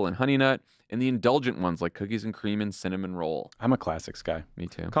waffle, and honey nut, and the indulgent ones like cookies and cream and cinnamon roll. I'm a classics guy. Me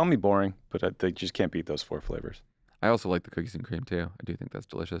too. Call me boring, but they just can't beat those 4 flavors. I also like the cookies and cream too. I do think that's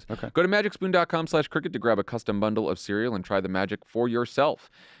delicious. Okay. Go to magicspoon.com/cricket to grab a custom bundle of cereal and try the magic for yourself.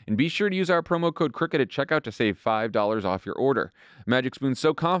 And be sure to use our promo code cricket at checkout to save $5 off your order. Magic Spoon's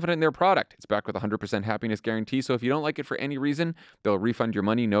so confident in their product. It's backed with a 100% happiness guarantee, so if you don't like it for any reason, they'll refund your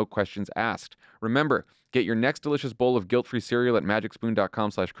money, no questions asked. Remember, get your next delicious bowl of guilt-free cereal at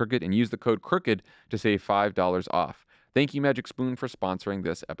magicspoon.com/cricket and use the code CRICKET to save $5 off. Thank you, Magic Spoon, for sponsoring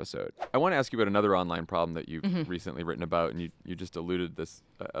this episode. I want to ask you about another online problem that you've recently written about, and you just alluded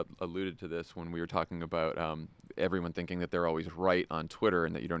to this when we were talking about everyone thinking that they're always right on Twitter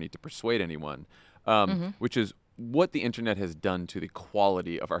and that you don't need to persuade anyone, which is what the internet has done to the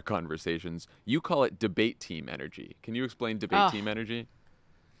quality of our conversations. You call it debate team energy. Can you explain debate team energy?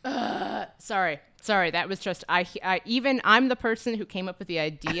 Sorry. That was just I'm the person who came up with the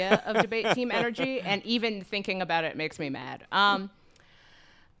idea of debate team energy, and even thinking about it makes me mad.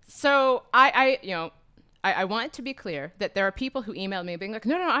 So I want to be clear that there are people who email me being like,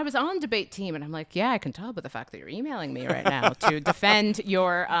 no, I was on debate team, and I'm like, yeah, I can tell by the fact that you're emailing me right now to defend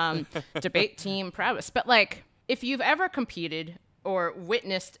your debate team prowess. But like, if you've ever competed or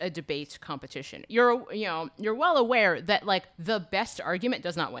witnessed a debate competition, you're well aware that like the best argument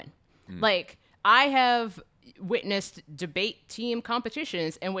does not win. Like, I have witnessed debate team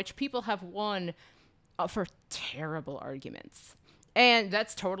competitions in which people have won for terrible arguments. And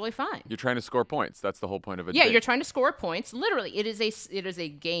that's totally fine. You're trying to score points. That's the whole point of a debate. Yeah, you're trying to score points. Literally, it is a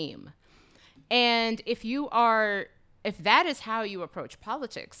game. And if that is how you approach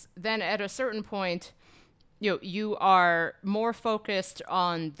politics, then at a certain point, you are more focused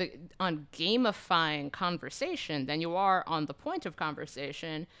on gamifying conversation than you are on the point of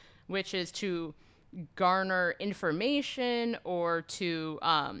conversation, which is to garner information or to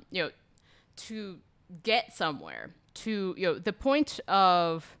get somewhere. The point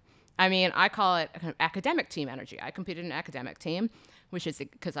of, I call it kind of academic team energy. I competed in an academic team, which is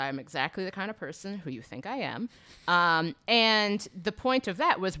because I'm exactly the kind of person who you think I am. And the point of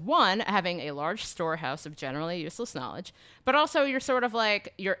that was, one, having a large storehouse of generally useless knowledge, but also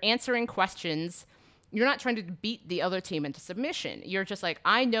you're answering questions. You're not trying to beat the other team into submission. You're just like,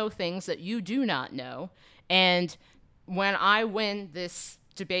 I know things that you do not know. And when I win this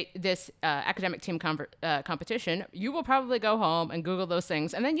academic team competition, you will probably go home and Google those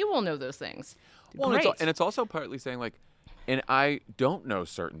things, and then you will know those things. Well, Great. and it's also partly saying like, and I don't know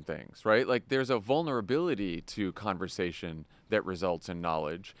certain things, right? Like, there's a vulnerability to conversation that results in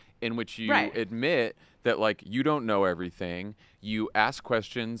knowledge, in which you admit that, like, you don't know everything. You ask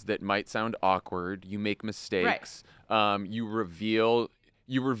questions that might sound awkward. You make mistakes. You reveal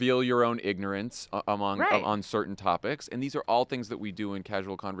your own ignorance on certain topics. And these are all things that we do in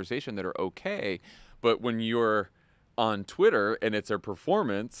casual conversation that are okay. But when you're on Twitter and it's a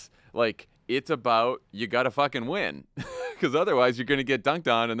performance, like, it's about, you got to fucking win. Because otherwise you're going to get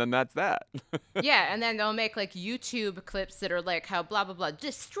dunked on, and then that's that. Yeah, and then they'll make like YouTube clips that are like how blah, blah, blah,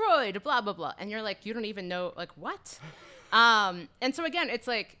 destroyed, blah, blah, blah. And you're like, you don't even know, like, what? And so again, it's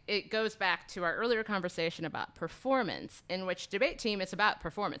like, it goes back to our earlier conversation about performance, in which debate team is about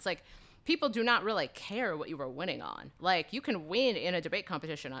performance. Like, people do not really care what you were winning on. Like, you can win in a debate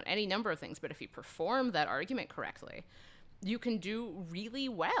competition on any number of things, but if you perform that argument correctly, you can do really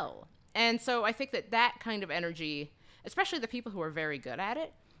well. And so I think that kind of energy, especially the people who are very good at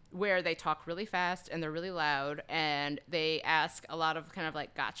it, where they talk really fast and they're really loud and they ask a lot of kind of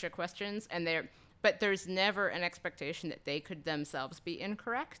like gotcha questions, but there's never an expectation that they could themselves be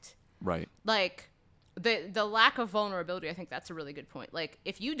incorrect. Right. Like, the lack of vulnerability, I think that's a really good point. Like,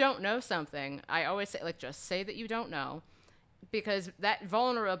 if you don't know something, I always say, like, just say that you don't know, because that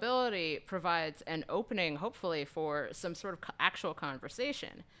vulnerability provides an opening, hopefully, for some sort of actual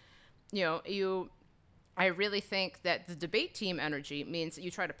conversation. I really think that the debate team energy means that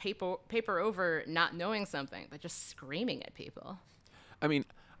you try to paper over not knowing something by just screaming at people. I mean,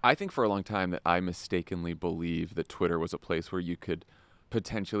 I think for a long time that I mistakenly believed that Twitter was a place where you could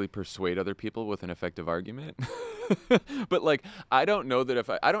potentially persuade other people with an effective argument. But like, I don't know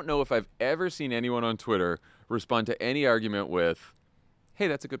if I've ever seen anyone on Twitter respond to any argument with, hey,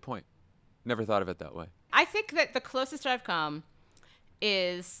 that's a good point. Never thought of it that way. I think that the closest I've come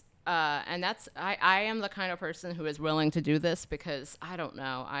is, and that's, I am the kind of person who is willing to do this because, I don't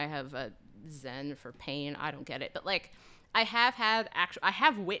know, I have a zen for pain. I don't get it. But like, I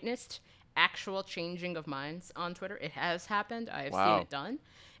have witnessed actual changing of minds on Twitter. It has happened. I've seen it done.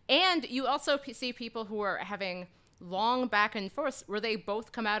 And you also see people who are having long back and forth where they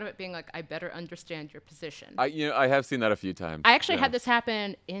both come out of it being like, I better understand your position. I have seen that a few times. I actually had this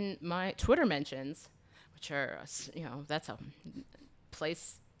happen in my Twitter mentions, which are, that's a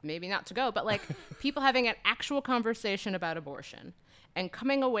place maybe not to go, but like people having an actual conversation about abortion and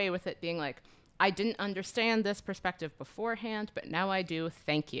coming away with it being like, I didn't understand this perspective beforehand, but now I do.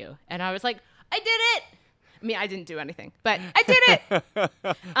 Thank you. And I was like, I did it. I mean, I didn't do anything, but I did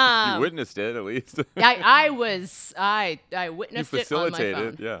it. You witnessed it, at least. I witnessed You it on my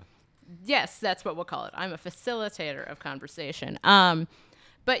facilitated, phone. yeah. Yes, that's what we'll call it. I'm a facilitator of conversation.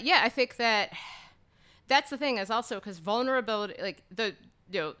 But yeah, I think that's the thing is also because vulnerability, like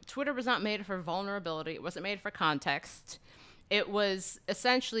Twitter was not made for vulnerability. It wasn't made for context. It was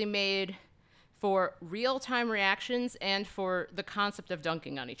essentially made for real-time reactions and for the concept of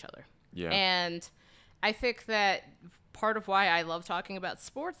dunking on each other. Yeah. And I think that part of why I love talking about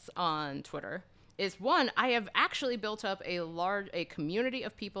sports on Twitter is, one, I have actually built up a community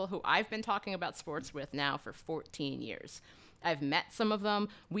of people who I've been talking about sports with now for 14 years. I've met some of them.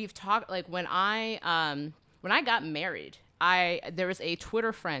 We've talked, like when I got married, there was a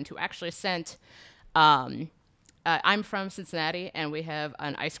Twitter friend who actually sent, I'm from Cincinnati, and we have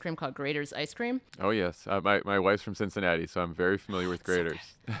an ice cream called Grater's Ice Cream. Oh, yes. My wife's from Cincinnati, so I'm very familiar with Graters.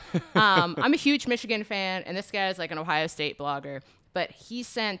 I'm a huge Michigan fan, and this guy's like an Ohio State blogger. But he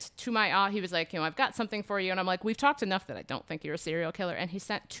sent to my he was like, I've got something for you. And I'm like, we've talked enough that I don't think you're a serial killer. And he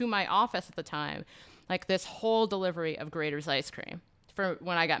sent to my office at the time, like this whole delivery of Grater's Ice Cream for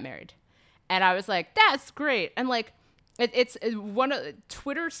when I got married. And I was like, that's great. And like, it's one of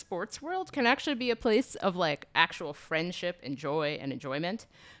Twitter sports world can actually be a place of like actual friendship and joy and enjoyment.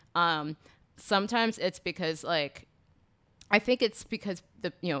 Sometimes it's because like, I think it's because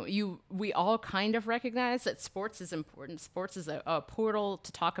we all kind of recognize that sports is important. Sports is a portal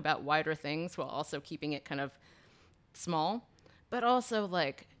to talk about wider things while also keeping it kind of small, but also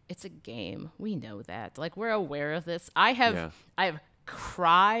like it's a game. We know that. Like we're aware of this. I have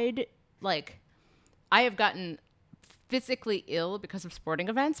cried. Like I have gotten physically ill because of sporting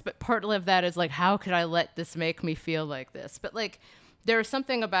events, but partly of that is like, how could I let this make me feel like this? But like, there's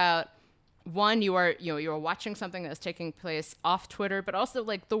something about one, you're watching something that's taking place off Twitter, but also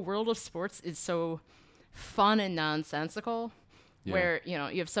like the world of sports is so fun and nonsensical. Yeah. Where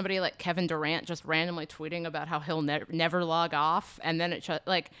you have somebody like Kevin Durant just randomly tweeting about how he'll never log off, and then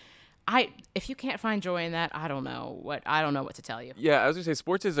if you can't find joy in that, I don't know what to tell you. Yeah, I was gonna say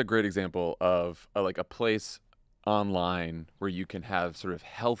sports is a great example of like a place online where you can have sort of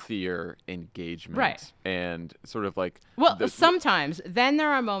healthier engagement, right? And sort of like sometimes then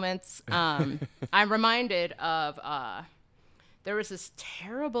there are moments I'm reminded of there was this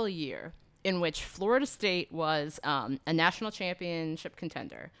terrible year in which Florida State was a national championship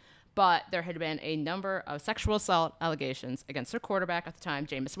contender, but there had been a number of sexual assault allegations against their quarterback at the time,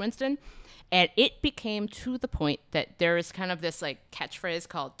 Jameis Winston. And it became to the point that there is kind of this like catchphrase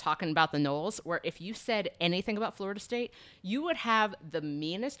called talking about the Noles, where if you said anything about Florida State, you would have the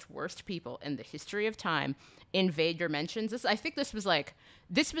meanest, worst people in the history of time invade your mentions. I think this was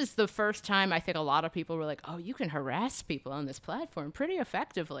the first time I think a lot of people were like, oh, you can harass people on this platform pretty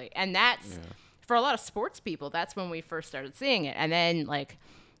effectively. And that's, for a lot of sports people, that's when we first started seeing it. And then like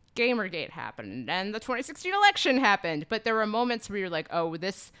Gamergate happened and the 2016 election happened. But there were moments where you're like, oh,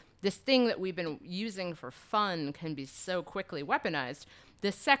 this thing that we've been using for fun can be so quickly weaponized.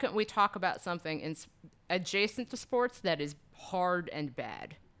 The second we talk about something adjacent to sports that is hard and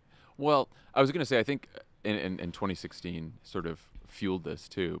bad. Well, I was going to say, I think in 2016 sort of fueled this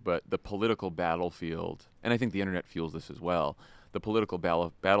too, but the political battlefield, and I think the internet fuels this as well, the political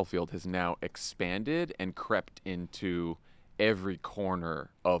battlefield has now expanded and crept into every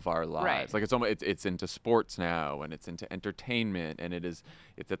corner of our lives. Right. Like it's into sports now, and it's into entertainment, and it's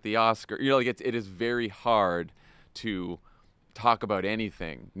at the Oscar. It is very hard to talk about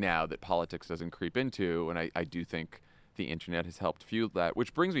anything now that politics doesn't creep into, and I do think the internet has helped fuel that.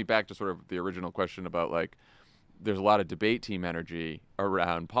 Which brings me back to sort of the original question about like there's a lot of debate team energy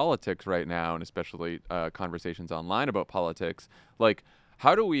around politics right now, and especially conversations online about politics. Like,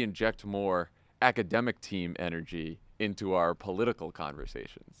 how do we inject more academic team energy into our political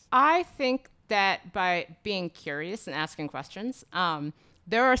conversations? I think that by being curious and asking questions,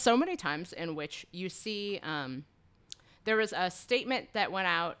 there are so many times in which you see there was a statement that went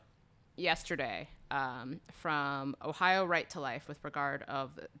out yesterday from Ohio Right to Life with regard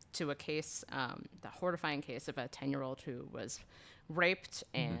to a case, the horrifying case of a 10-year-old who was raped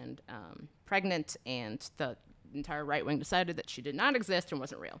and pregnant, and the entire right wing decided that she did not exist and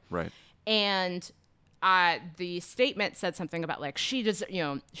wasn't real. Right. And the statement said something about like she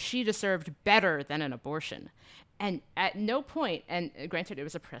deserved better than an abortion, and at no point, and granted it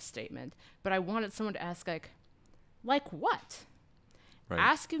was a press statement, but I wanted someone to ask like what? Right.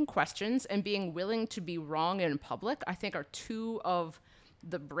 Asking questions and being willing to be wrong in public, I think, are two of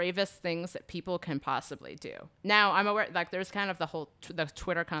the bravest things that people can possibly do. Now, I'm aware, like, there's kind of the whole the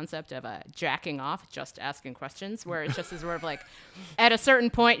Twitter concept of jacking off, just asking questions, where it's just sort of like, at a certain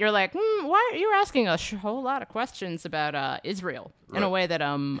point, you're like, why are you asking a whole lot of questions about Israel in a way that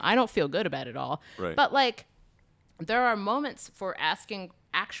I don't feel good about at all. Right. But like, there are moments for asking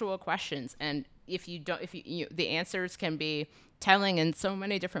actual questions, and if you don't, the answers can be telling in so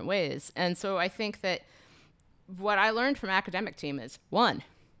many different ways. And so I think that what I learned from academic team is, 1,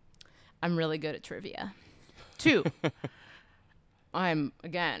 I'm really good at trivia. 2, I'm,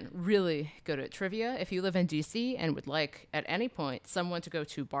 again, really good at trivia. If you live in DC and would like, at any point, someone to go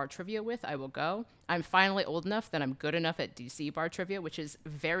to bar trivia with, I will go. I'm finally old enough that I'm good enough at DC bar trivia, which is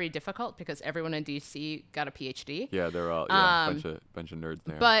very difficult because everyone in DC got a PhD. Yeah, they're all bunch of nerds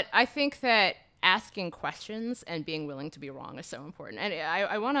there. But I think that asking questions and being willing to be wrong is so important. And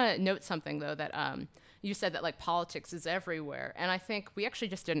I want to note something, though, that you said that, like, politics is everywhere. And I think we actually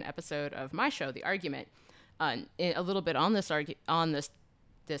just did an episode of my show, The Argument, a little bit on this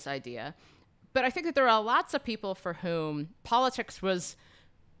idea. But I think that there are lots of people for whom politics was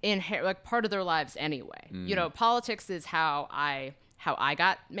like part of their lives anyway. You know, politics is how I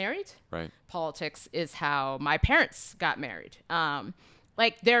got married. Right. Politics is how my parents got married.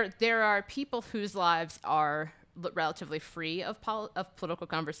 Like, there are people whose lives are relatively free of political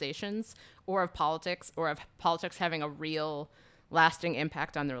conversations or of politics having a real lasting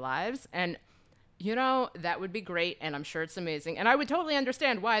impact on their lives. And, you know, that would be great, and I'm sure it's amazing. And I would totally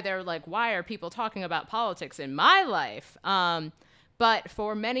understand why they're like, why are people talking about politics in my life? But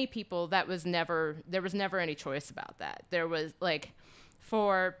for many people, there was never any choice about that. There was, like,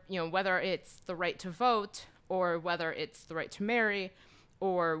 for, you know, whether it's the right to vote or whether it's the right to marry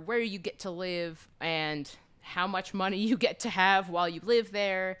or where you get to live and how much money you get to have while you live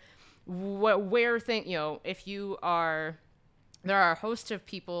there, if you are, there are a host of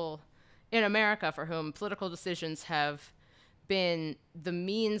people in America for whom political decisions have been the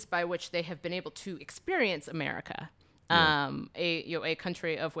means by which they have been able to experience America, a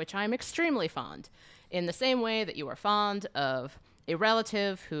country of which I'm extremely fond, in the same way that you are fond of a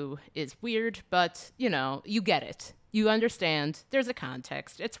relative who is weird, but, you know, you get it. You understand. There's a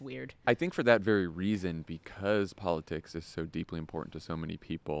context. It's weird. I think for that very reason, because politics is so deeply important to so many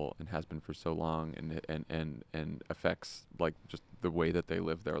people and has been for so long, and affects, like, just the way that they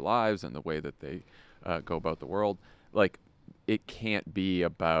live their lives and the way that they go about the world, like, it can't be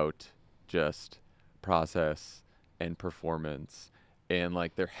about just process and performance, and,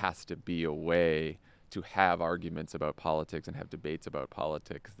 like, there has to be a way to have arguments about politics and have debates about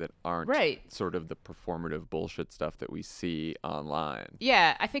politics that aren't sort of the performative bullshit stuff that we see online.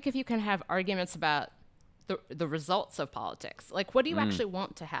 Yeah, I think if you can have arguments about the results of politics, like, what do you actually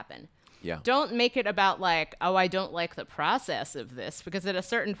want to happen? Yeah. Don't make it about, like, oh, I don't like the process of this, because at a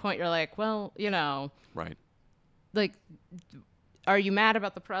certain point you're like, well, you know. Right. Like, are you mad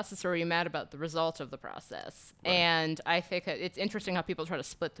about the process or are you mad about the result of the process? Right. And I think that it's interesting how people try to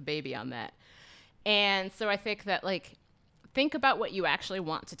split the baby on that. And so I think that, like, think about what you actually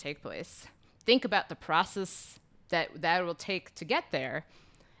want to take place. Think about the process that will take to get there.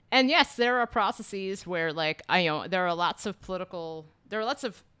 And yes, there are processes where, like, there are lots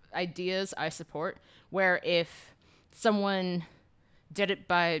of ideas I support where if someone did it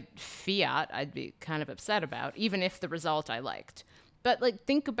by fiat, I'd be kind of upset about, even if the result I liked. But, like,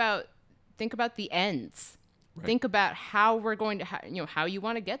 think about the ends. Right. Think about how we're going to, how you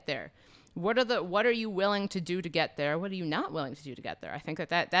want to get there. What are you willing to do to get there? What are you not willing to do to get there? I think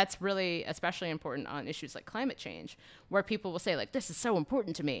that's really especially important on issues like climate change, where people will say, like, this is so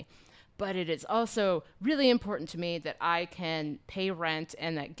important to me, but it is also really important to me that I can pay rent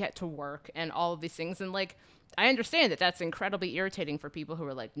and that get to work and all of these things. And, like, I understand that that's incredibly irritating for people who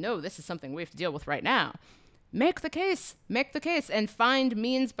are like, no, this is something we have to deal with right now. Make the case, and find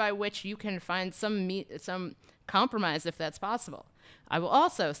means by which you can find some compromise if that's possible. I will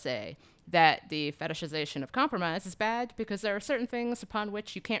also say that the fetishization of compromise is bad, because there are certain things upon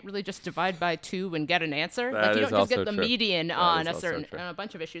which you can't really just divide by 2 and get an answer. Like, you don't just get the median on a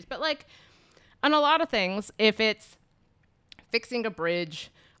bunch of issues. But, like, on a lot of things, if it's fixing a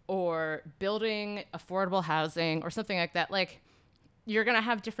bridge or building affordable housing or something like that, like, you're going to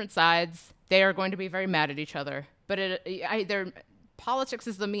have different sides. They are going to be very mad at each other. But politics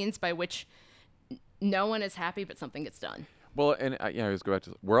is the means by which no one is happy, but something gets done. Well, and I just go back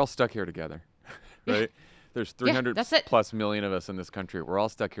to, we're all stuck here together, right? There's 300 that's it. plus million of us in this country. We're all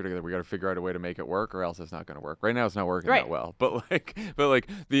stuck here together. We got to figure out a way to make it work, or else it's not going to work. Right now, it's not working Right. that well. But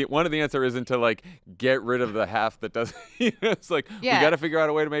the one of the answer isn't to like get rid of the half that doesn't. It's like we got to figure out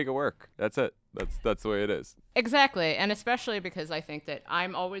a way to make it work. That's it. That's the way it is. Exactly, and especially because I think that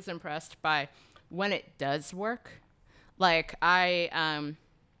I'm always impressed by when it does work. Like I'm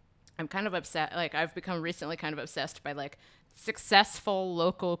kind of upset. Like I've become recently kind of obsessed by like successful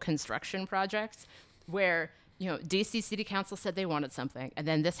local construction projects where, DC City Council said they wanted something, and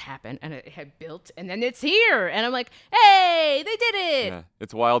then this happened, and it had built, and then it's here, and I'm like, hey, they did it. Yeah,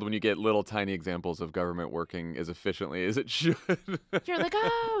 it's wild when you get little tiny examples of government working as efficiently as it should. You're like,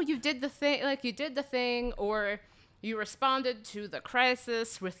 oh, you did the thing, or you responded to the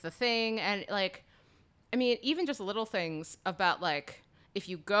crisis with the thing, and like, I mean, even just little things about like, if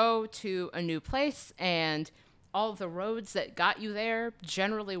you go to a new place and all of the roads that got you there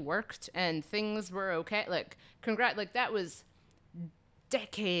generally worked and things were okay, like, like that was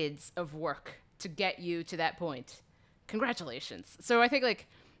decades of work to get you to that point. Congratulations. So I think like,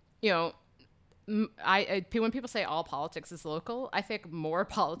 when people say all politics is local, I think more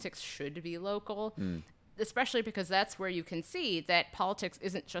politics should be local, especially because that's where you can see that politics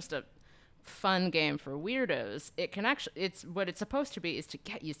isn't just a fun game for weirdos. It can actually, it's what it's supposed to be, is to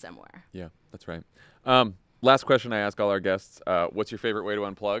get you somewhere. Yeah, that's right. Last question I ask all our guests. What's your favorite way to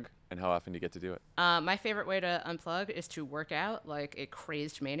unplug, and how often do you get to do it? My favorite way to unplug is to work out like a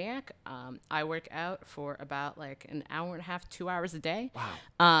crazed maniac. I work out for about like an hour and a half, 2 hours a day.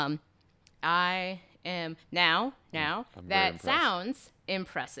 Wow. I am now I'm very that impressed. sounds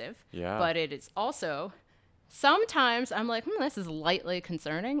impressive, Yeah. but it is also sometimes I'm like, this is lightly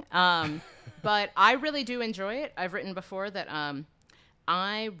concerning. But I really do enjoy it. I've written before that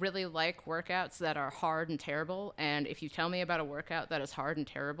I really like workouts that are hard and terrible. And if you tell me about a workout that is hard and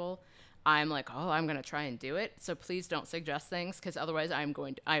terrible, I'm like, oh, I'm going to try and do it. So please don't suggest things, because otherwise You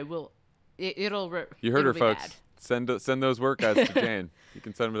heard it'll her, be folks. bad. Send those workouts to Jane. You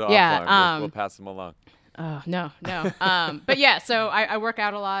can send them to Yeah, offline. We'll pass them along. Oh, no. But yeah, so I work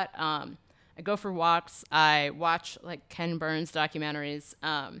out a lot. I go for walks. I watch like Ken Burns documentaries.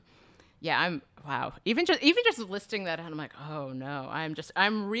 Wow. Even just listing that out, I'm like, oh no,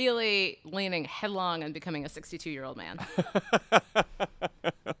 I'm really leaning headlong on becoming a 62-year-old man.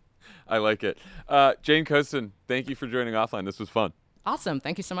 I like it. Jane Coaston, thank you for joining Offline. This was fun. Awesome.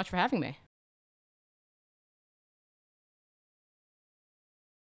 Thank you so much for having me.